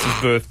and Melissa's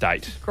birth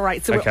date.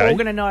 Great. So Okay. we're all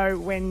going to know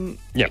when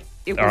Yep.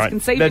 it All was right.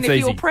 conceived That's and if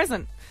you easy. were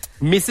present.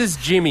 Mrs.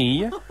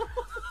 Jimmy.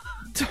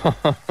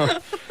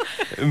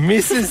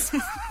 Mrs.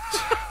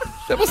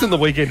 That wasn't the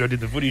weekend I did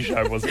the footy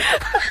show, was it?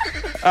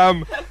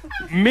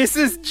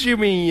 Mrs.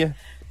 Jimmy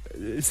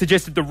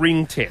suggested the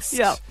ring test.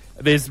 Yeah.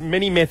 There's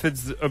many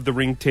methods of the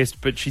ring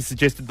test, but she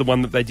suggested the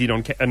one that they did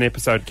on an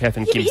episode of Kath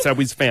and Kim. So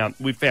we found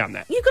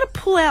that. You've got to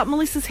pull out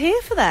Melissa's hair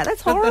for that.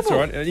 That's horrible. That's all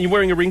right. Are you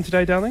wearing a ring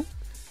today, darling?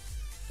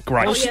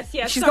 Great. Oh,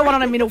 she's got one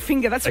on her middle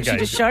finger. That's what she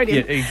just showed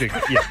him. Yeah,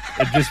 exactly. Yeah.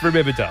 And just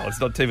remember, Dale,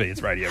 it's not TV,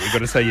 it's radio. We've got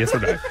to say yes or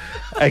no.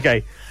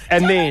 Okay.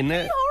 And then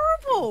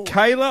horrible.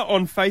 Kayla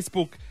on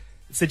Facebook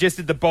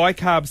suggested the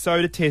bicarb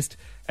soda test,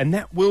 and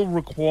that will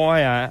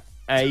require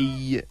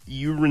a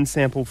urine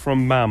sample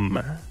from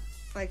mum.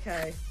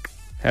 Okay.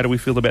 How do we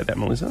feel about that,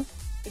 Melissa?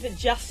 Is it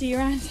just a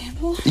urine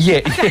sample?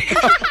 Yeah.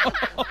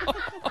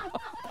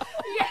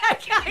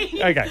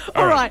 Okay. Okay.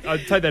 All right. I'll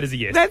take that as a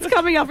yes. That's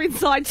coming up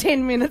inside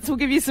 10 minutes. We'll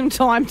give you some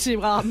time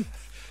to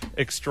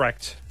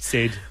Extract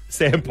said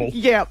sample.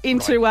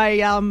 into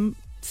a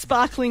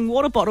sparkling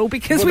water bottle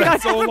because Well, we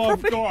that's don't have all a I've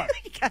proper... got.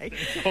 Okay.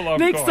 That's all I've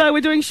Next, got. though,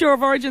 we're doing Shore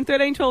of Origin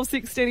 13, 12,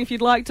 16. If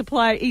you'd like to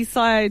play East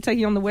Side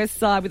taking on the West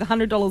Side with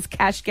 $100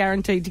 cash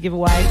guaranteed to give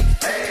away.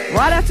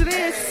 Right after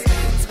this,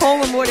 it's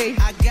Paul and Woody.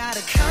 I got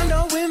a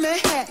condo in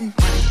Manhattan.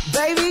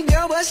 Baby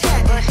girl, what's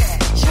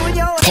happening? You and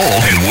your Paul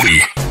and Woody.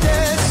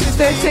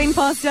 13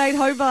 past 8,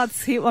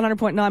 Hobart's hit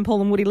 100.9.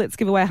 Paul and Woody, let's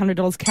give away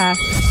 $100 cash.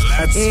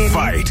 Let's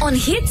fight. On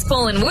Hits,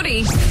 Paul and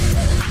Woody.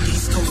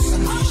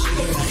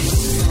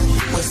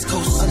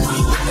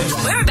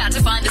 We're about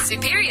to find the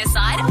superior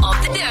side of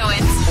the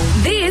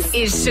Derwents. This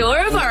is Shore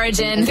of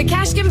Origin, the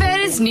Cash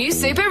Converters' new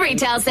super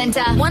retail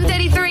centre,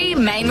 133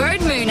 Main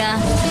Road, Moona.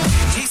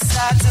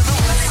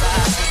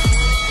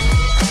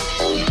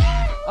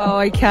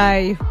 Oh,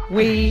 okay.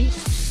 We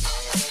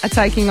are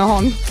taking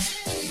on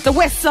the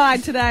West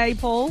Side today,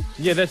 Paul.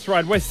 Yeah, that's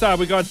right. West Side.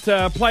 We got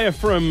a player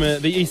from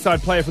the East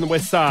Side, player from the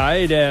West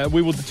Side.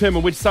 We will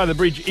determine which side of the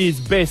bridge is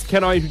best.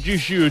 Can I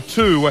introduce you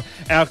to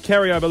our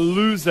carryover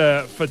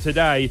loser for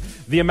today,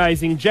 the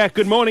amazing Jack?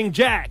 Good morning,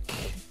 Jack.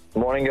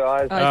 Good morning,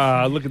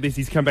 guys. Look at this.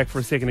 He's come back for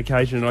a second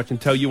occasion, and I can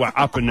tell you are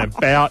up and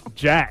about,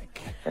 Jack.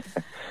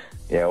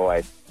 Yeah,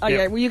 wait. Oh,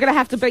 yeah. Well, you're going to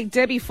have to beat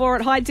Debbie for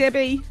it. Hi,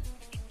 Debbie.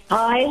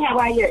 Hi, how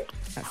are you?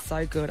 That's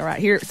so good. All right,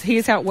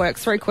 here's how it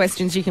works. 3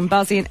 questions. You can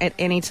buzz in at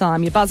any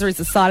time. Your buzzer is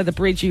the side of the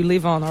bridge you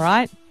live on, all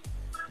right?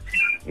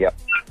 Yep.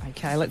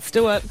 Okay, let's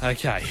do it.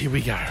 Okay, here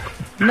we go.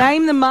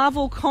 Name the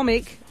Marvel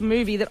comic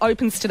movie that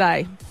opens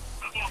today.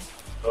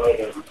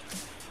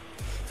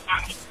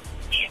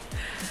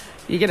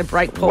 You're going to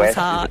break Paul's West,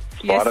 heart.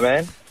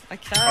 Spider-Man.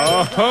 Okay.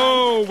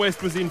 Oh,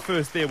 West was in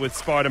first there with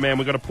Spider-Man.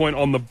 We got a point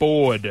on the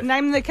board.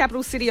 Name the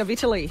capital city of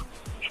Italy.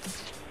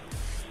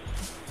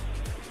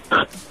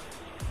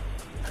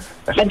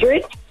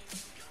 Madrid?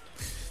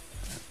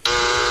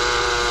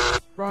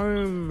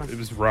 Rome. It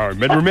was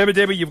Rome. And remember,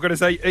 Debbie, you've got to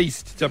say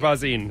East to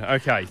buzz in.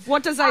 Okay.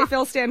 What does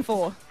AFL stand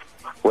for?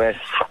 West.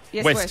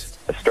 Yes, West.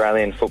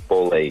 Australian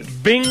Football League.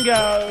 Bingo.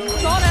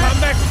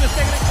 Come back for the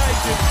second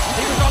occasion.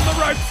 He was on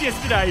the ropes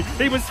yesterday.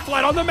 He was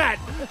flat on the mat.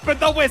 But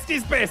the West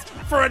is best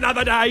for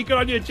another day. Good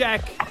on you,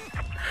 Jack.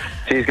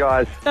 Cheers,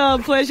 guys. Oh,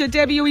 pleasure.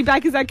 Debbie, you'll be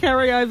back as our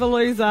carryover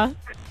loser.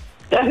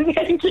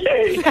 Thank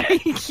you.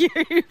 Thank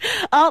you.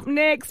 Up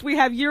next, we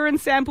have urine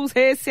samples,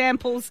 hair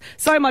samples,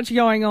 so much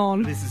going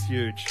on. This is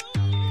huge.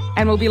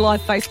 And we'll be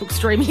live Facebook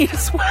streaming it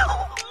as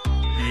well.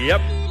 Yep.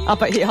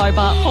 Up at Hit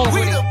Hobart. Paul and We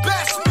Woody. the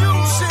best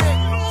music.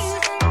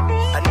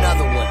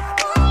 Another one.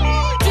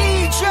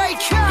 DJ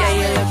Khaled. Yeah,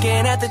 you're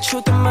looking at the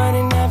truth, the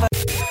money never.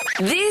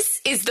 This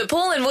is the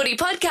Paul and Woody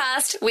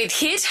podcast with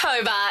Hit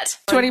Hobart.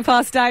 20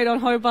 past 8 on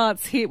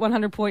Hobart's Hit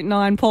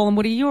 100.9. Paul and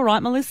Woody, you all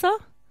right, Melissa?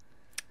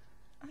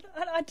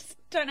 I just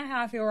don't know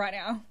how I feel right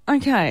now.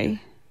 Okay.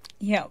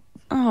 Yep.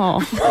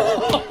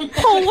 Oh.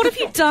 Paul, what have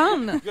you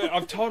done? Yeah,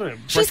 I've told him.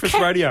 Breakfast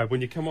radio,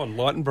 when you come on,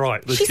 light and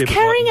bright. Let's She's keep it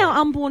carrying light and our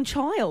unborn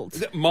child.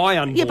 bright. My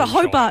unborn Yeah, but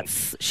child.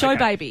 Hobart's show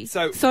Okay, baby.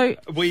 So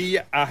we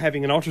are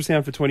having an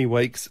ultrasound for 20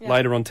 weeks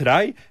later on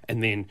today,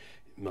 and then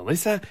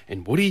Melissa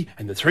and Woody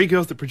and the 3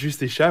 girls that produce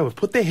this show have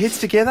put their heads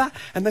together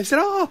and they said,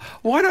 oh,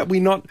 why don't we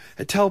not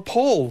tell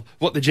Paul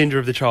what the gender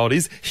of the child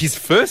is, his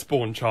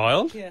firstborn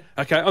child. Yeah.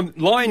 Okay, I'm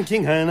Lion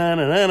King.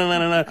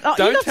 Oh,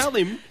 Don't tell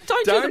him.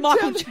 Don't do the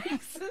Michael tell him.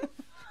 Jackson.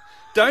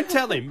 Don't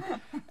tell him.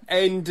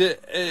 And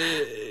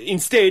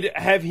instead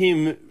have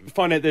him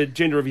find out the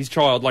gender of his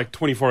child like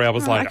 24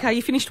 hours later. Okay,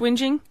 you finished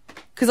whinging?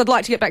 Because I'd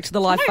like to get back to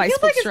the live I Facebook feel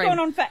like stream. it's gone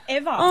on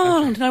forever.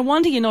 Oh, no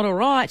wonder you're not all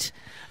right.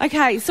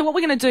 Okay, so what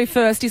we're going to do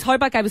first is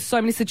Hobart gave us so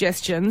many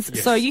suggestions,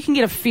 Yes. so you can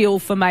get a feel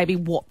for maybe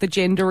what the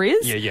gender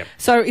is. Yeah.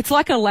 So it's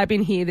like a lab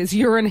in here. There's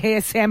urine,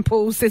 hair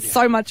samples. There's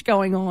so much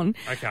going on.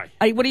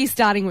 Okay. What are you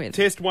starting with?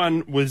 Test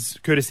 1 was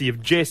courtesy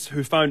of Jess,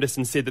 who phoned us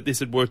and said that this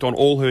had worked on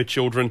all her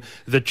children,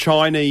 the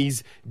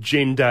Chinese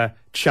gender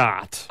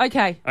chart.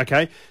 Okay.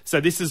 Okay,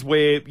 so this is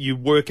where you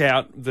work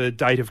out the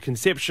date of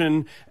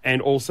conception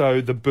and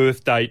also the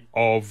birth date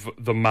of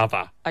the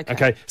mother.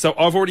 Okay. So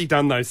I've already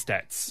done those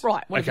stats.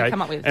 Right, what have you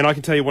come up with? And I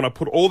can tell you when I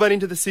put all that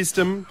into the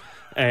system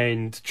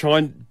and try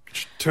and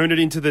turn it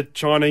into the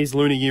Chinese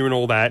lunar year and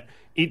all that,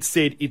 it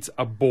said it's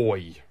a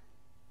boy.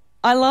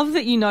 I love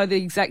that you know the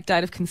exact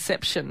date of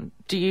conception.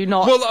 Do you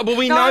not? Well,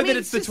 we No, know I mean, that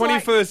it's the just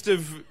like- 21st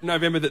of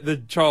November that the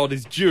child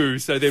is due,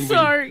 so then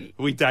So-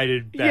 we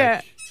dated back.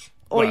 Yeah.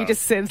 Or Well, you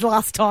just said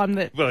last time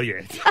that... Well,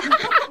 yeah.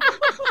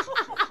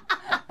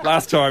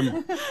 Last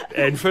time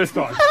and first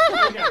time.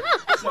 Okay.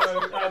 So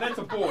that's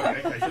a boy.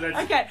 Okay, so that's...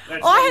 Okay,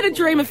 that's I had a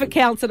dream, if it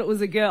counts, that it was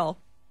a girl.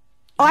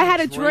 I had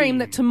a dream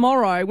that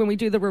tomorrow, when we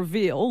do the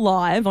reveal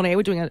live on air,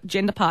 we're doing a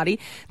gender party,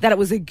 that it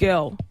was a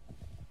girl.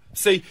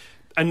 See,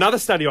 another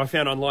study I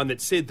found online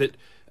that said that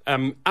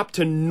up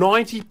to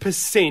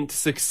 90%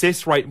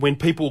 success rate when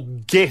people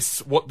guess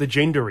what the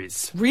gender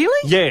is.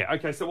 Really? Yeah.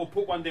 Okay, so we'll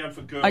put one down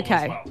for girls Okay,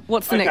 as well.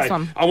 what's the next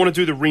one? I want to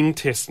do the ring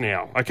test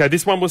now. Okay,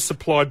 this one was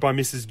supplied by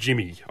Mrs.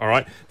 Jimmy, all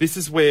right? This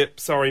is where,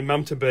 sorry,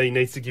 Mum-to-be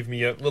needs to give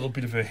me a little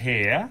bit of her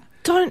hair.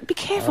 Don't, be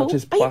careful. I'll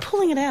just Are you pluck-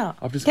 pulling it out?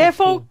 I've just got to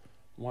Careful. pull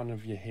one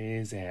of your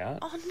hairs out.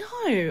 Oh,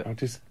 no. I'll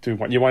just do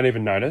one. You won't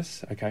even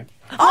notice, okay?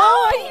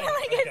 Oh, yeah,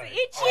 it gets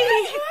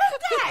itchy.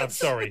 I'm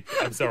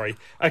sorry.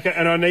 Okay,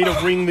 and I need a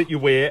ring that you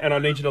wear, and I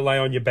need you to lay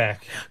on your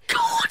back.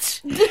 God!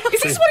 Is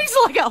this what he's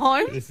like at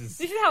home? This is...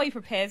 This is how he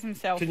prepares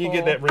himself. Can you for...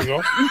 get that ring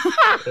off?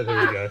 Oh,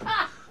 there we go.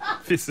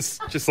 This is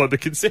just like the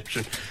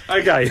conception.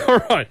 Okay, all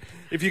right.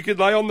 If you could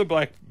lay on the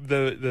back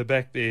there,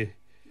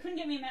 Couldn't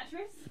get me a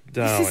mattress?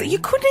 darling. You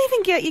couldn't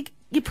even get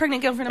your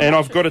pregnant girlfriend a And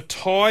mattress. I've got to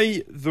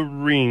tie the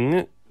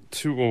ring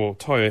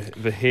tie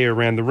the hair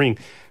around the ring.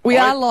 We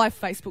are live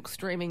Facebook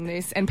streaming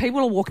this, and people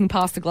are walking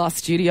past the Glass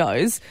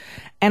Studios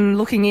and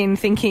looking in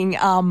thinking,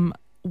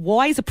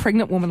 why is a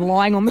pregnant woman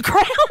lying on the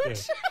ground? Yeah.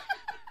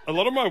 A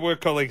lot of my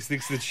work colleagues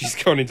think that she's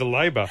gone into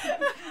labour.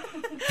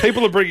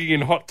 People are bringing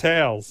in hot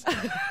towels.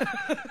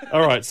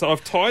 All right, so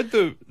I've tied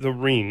the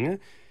ring,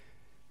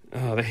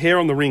 the hair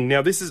on the ring. Now,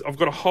 I've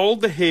got to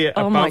hold the hair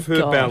above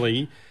her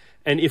belly,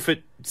 and if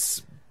it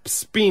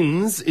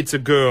spins, it's a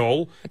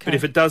girl, but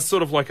if it does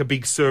sort of like a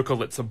big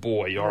circle, it's a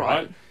boy, all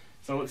right?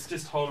 So let's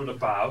just hold it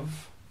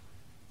above.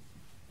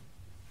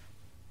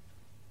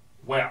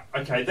 Wow,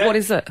 okay. What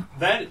is it?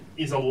 That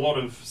is a lot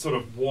of sort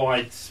of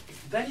wide...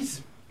 That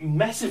is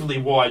massively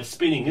wide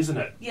spinning, isn't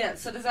it? Yeah,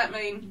 so does that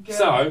mean girl?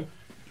 So,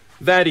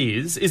 that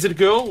is it a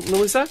girl,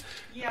 Melissa?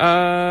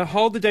 Yeah.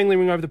 Hold the dangling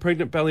ring over the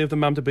pregnant belly of the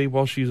mum-to-be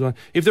while she's like...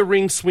 If the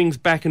ring swings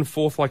back and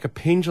forth like a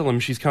pendulum,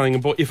 she's calling a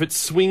boy. If it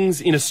swings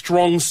in a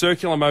strong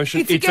circular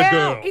motion, it's a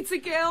girl. It's a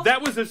girl.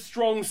 That was a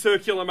strong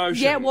circular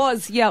motion. Yeah, it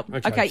was. Yep.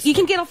 Okay. so- You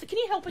can get off. Can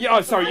you help us? Yeah,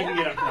 oh, sorry, you can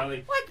get up,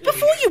 Carly.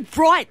 Before you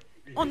write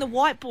on the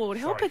whiteboard,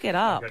 help her get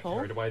up, Paul.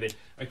 Carried away there.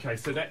 Okay,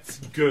 so that's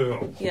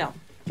girl. Yeah.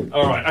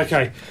 All right,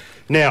 okay.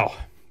 Now,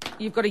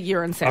 You've got a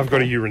urine sample. I've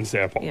got a urine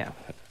sample. Yeah.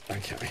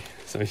 Okay,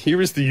 so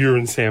here is the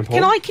urine sample.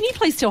 Can you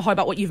please tell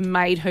Hobart what you've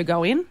made her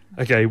go in?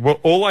 Okay, well,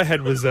 all I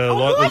had was a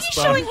Why lightly are you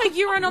showing her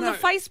urine on the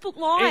Facebook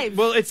Live?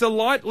 It's a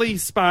lightly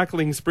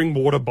sparkling spring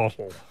water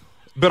bottle.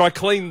 But I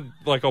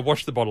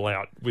washed the bottle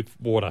out with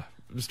water,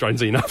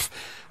 strangely enough.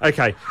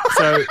 Okay,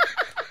 so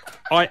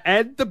I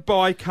add the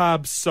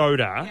bicarb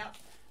soda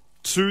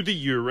to the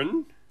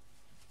urine.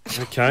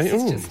 Okay.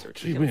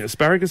 Gee,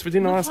 asparagus for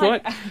dinner last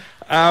night?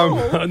 No,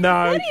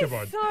 That come is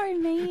on. so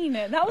mean.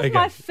 That was Okay.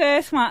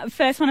 my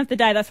first one of the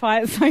day. That's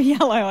why it's so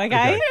yellow,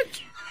 okay?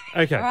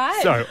 Okay, All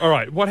right. so, all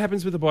right, what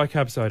happens with the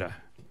bicarb soda?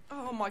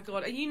 Oh my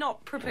God, are you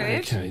not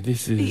prepared? Okay,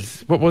 this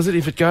is... What was it?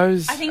 If it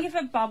goes... I think if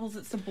it bubbles,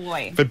 it's a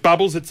boy. If it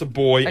bubbles, it's a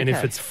boy, and if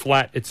Okay. it's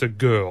flat, it's a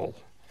girl.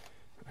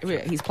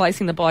 He's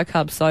placing the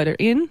bicarb soda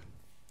in.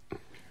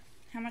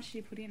 How much do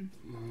you put in?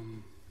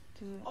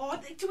 Oh,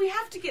 do we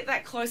have to get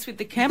that close with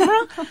the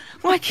camera?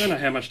 I don't know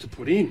how much to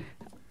put in.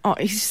 Oh,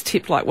 he's just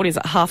tipped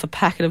half a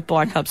packet of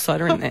bicarb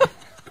soda in there.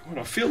 God,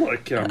 I feel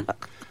like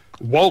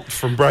Walt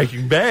from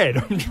Breaking Bad.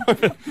 I'm trying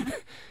to...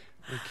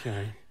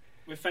 Okay.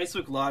 We're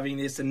Facebook living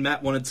this, and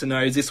Matt wanted to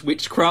know, is this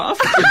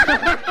witchcraft?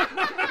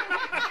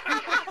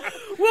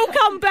 We'll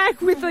come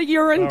back with the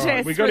urine All right,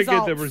 test we've got to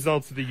get the results.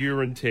 results of the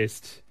urine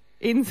test.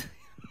 In...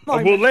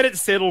 We'll let it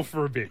settle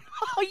for a bit.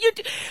 Oh,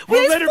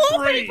 We'll there's let it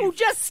 4 breathe. people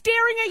just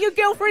staring at your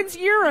girlfrind's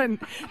urine.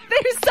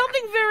 There's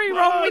something very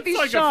wrong with it's this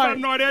like show. a fun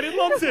night out in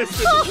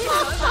Launceston.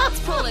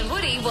 Paul and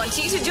Woody want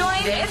you to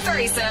join their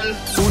threesome.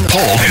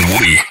 Paul and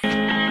Woody.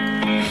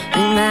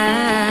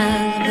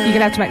 You're going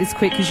to have to make this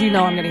quick because you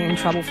know I'm going to get in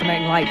trouble for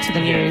being late to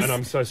the news. and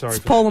I'm so sorry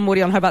It's for Paul and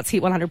Woody on Hobart's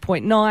Hit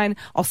 100.9.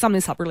 I'll sum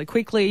this up really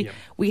quickly.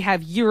 We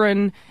have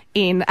urine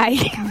in a...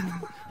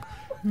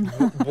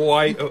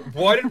 Why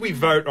did we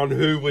vote on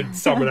who would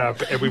sum it up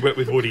and we went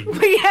with Woody?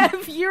 We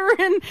have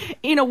urine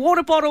in a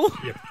water bottle.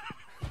 Yep.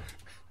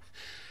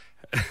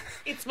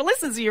 It's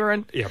Melissa's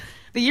urine. Yep.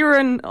 The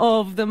urine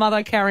of the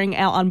mother carrying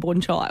our unborn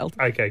child.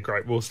 Okay,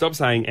 great. Well, stop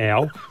saying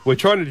 "ow." We're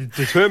trying to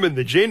determine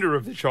the gender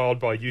of the child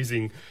by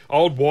using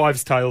old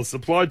wives' tales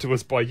supplied to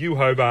us by you,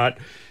 Hobart.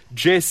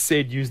 Jess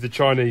said use the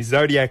Chinese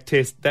zodiac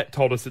test. That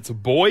told us it's a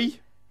boy.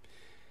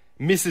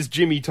 Mrs.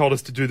 Jimmy told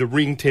us to do the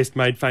ring test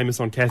made famous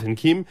on Kath and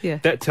Kim. Yeah.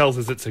 That tells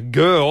us it's a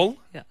girl.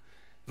 Yeah.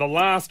 The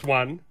last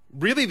one,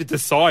 really the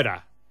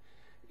decider,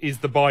 is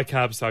the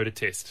bicarb soda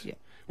test. Yeah.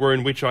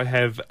 In which I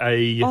have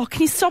a Oh,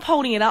 can you stop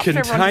holding it up for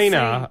everyone to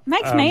container see?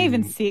 Makes me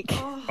even sick.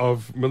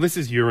 of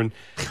Melissa's urine.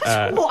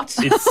 What?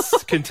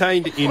 It's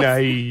contained in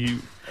a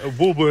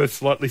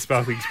Woolworths lightly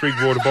sparkling spring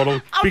water bottle.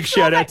 Big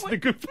shout out to the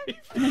good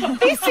people.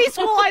 This is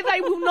why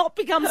they will not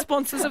become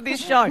sponsors of this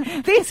show.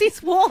 This is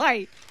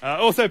why.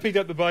 Also picked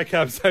up the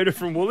bicarb soda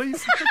from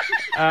Woolies.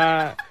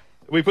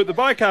 We put the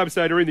bicarb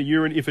soda in the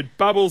urine. If it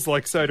bubbles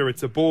like soda,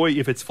 it's a boy.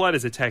 If it's flat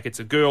as a tack, it's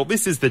a girl.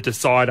 This is the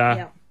decider.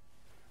 Yeah.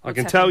 I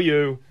can tell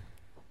you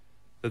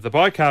that the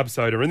bicarb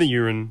soda in the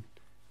urine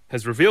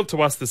has revealed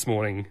to us this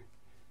morning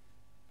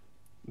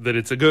that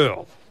it's a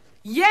girl.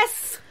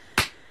 Yes.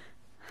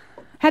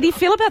 How do you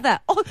feel about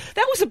that? Oh,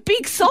 that was a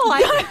big sigh.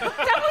 That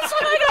was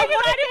I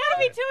didn't want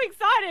to be too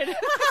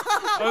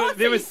excited.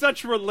 There was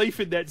such relief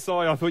in that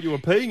sigh, I thought you were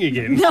peeing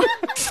again.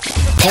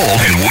 Paul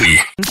and Woody.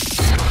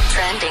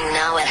 Trending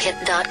now at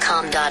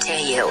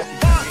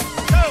hit.com.au.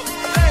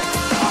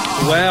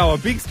 Wow, a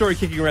big story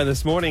kicking around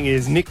this morning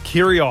is Nick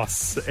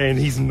Kyrgios and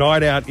his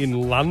night out in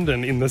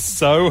London in the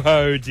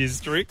Soho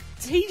district.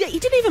 He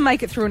didn't even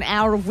make it through an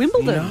hour of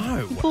Wimbledon.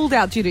 No. He pulled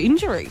out due to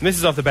injury. And this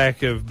is off the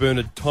back of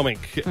Bernard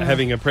Tomic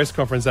having a press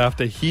conference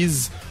after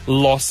his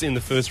loss in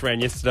the first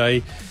round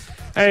yesterday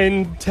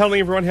and telling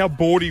everyone how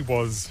bored he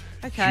was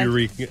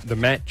during the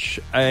match,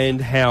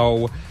 and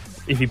how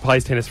if he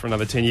plays tennis for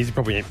another 10 years, he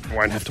probably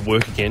won't have to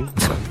work again.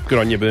 So good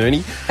on you,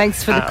 Bernie.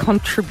 Thanks for the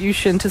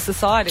contribution to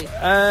society.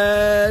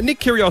 Nick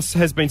Kyrgios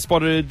has been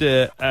spotted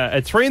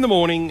at 3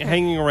 a.m.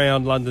 hanging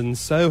around London's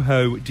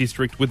Soho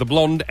district with a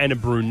blonde and a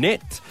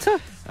brunette.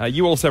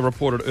 You also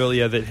reported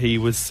earlier that he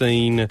was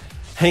seen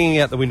hanging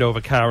out the window of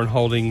a car and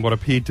holding what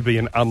appeared to be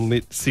an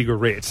unlit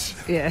cigarette.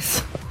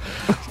 Yes.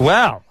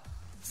 Wow.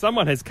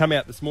 Someone has come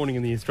out this morning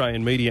in the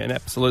Australian media and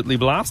absolutely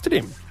blasted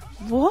him.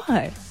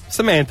 Why?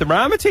 Samantha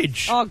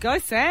Armitage. Oh, go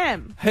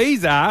Sam.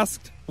 He's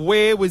asked,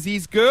 where was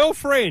his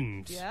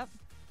girlfriend? Yep.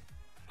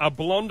 A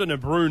blonde and a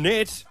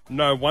brunette.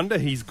 No wonder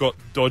he's got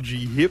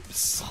dodgy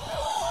hips.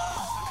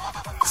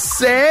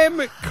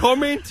 Sam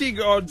commenting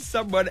on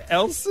someone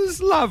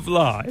else's love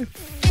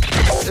life.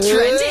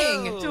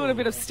 Trending. Doing a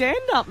bit of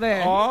stand-up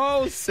there.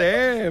 Oh,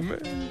 Sam.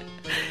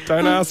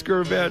 Don't ask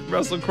her about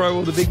Russell Crowe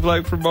or the big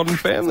bloke from Modern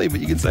Family,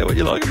 but you can say what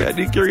you like about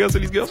Nick Kyrgios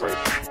and his girlfriend.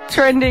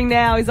 Trending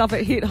now is up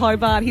at Hit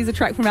Hobart. Here's a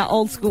track from our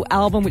old school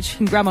album, which you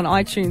can grab on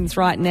iTunes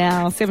right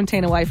now.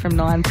 17 away from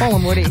 9. Paul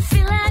and Woody.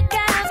 Feel like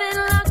I've been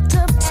locked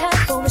up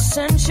tight for a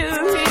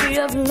century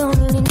of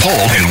loneliness. Paul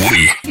and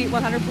Woody. Hit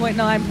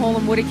 100.9, Paul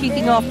and Woody.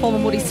 Kicking off Paul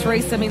and Woody's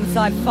threesome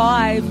inside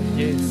 5.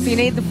 Yes. So you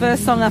need the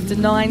first song after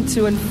 9,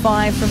 2 and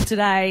 5 from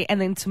today.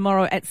 And then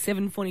tomorrow at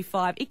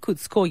 7:45, it could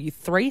score you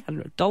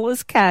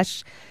 $300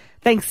 cash.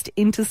 Thanks to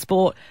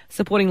Intersport,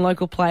 supporting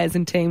local players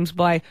and teams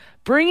by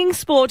bringing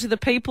sport to the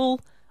people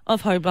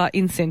of Hobart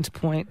in Centre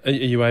Point. Are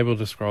you able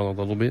to scroll a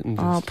little bit? And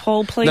just... Oh,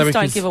 Paul, please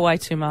don't give away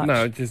too much.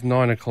 No, it's just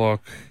 9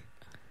 o'clock.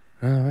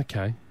 Oh,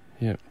 okay.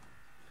 Yep.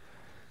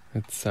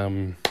 It's,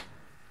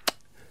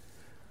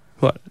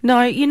 what?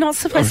 No, you're not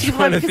supposed to give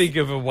away. I'm trying to think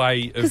of a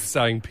way of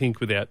saying pink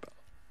without...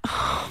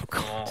 Oh,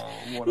 God.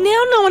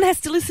 Now no one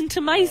has to listen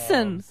to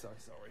Mason. I'm so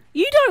sorry.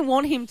 You don't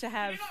want him to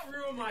have...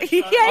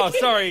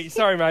 Sorry, Mace.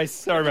 Sorry, Mace.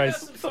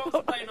 Some songs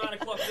that play at 9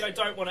 o'clock that I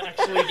don't want to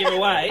actually give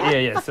away.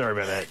 Yeah, sorry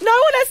about that. No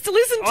one has to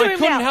listen to I him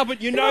couldn't now. help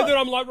it. You know that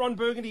I'm like Ron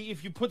Burgundy.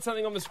 If you put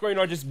something on the screen,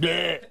 I just...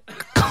 I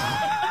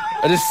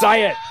just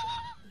say it.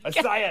 I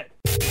say it.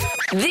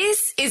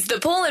 This is the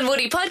Paul and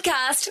Woody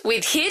podcast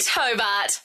with Hit Hobart.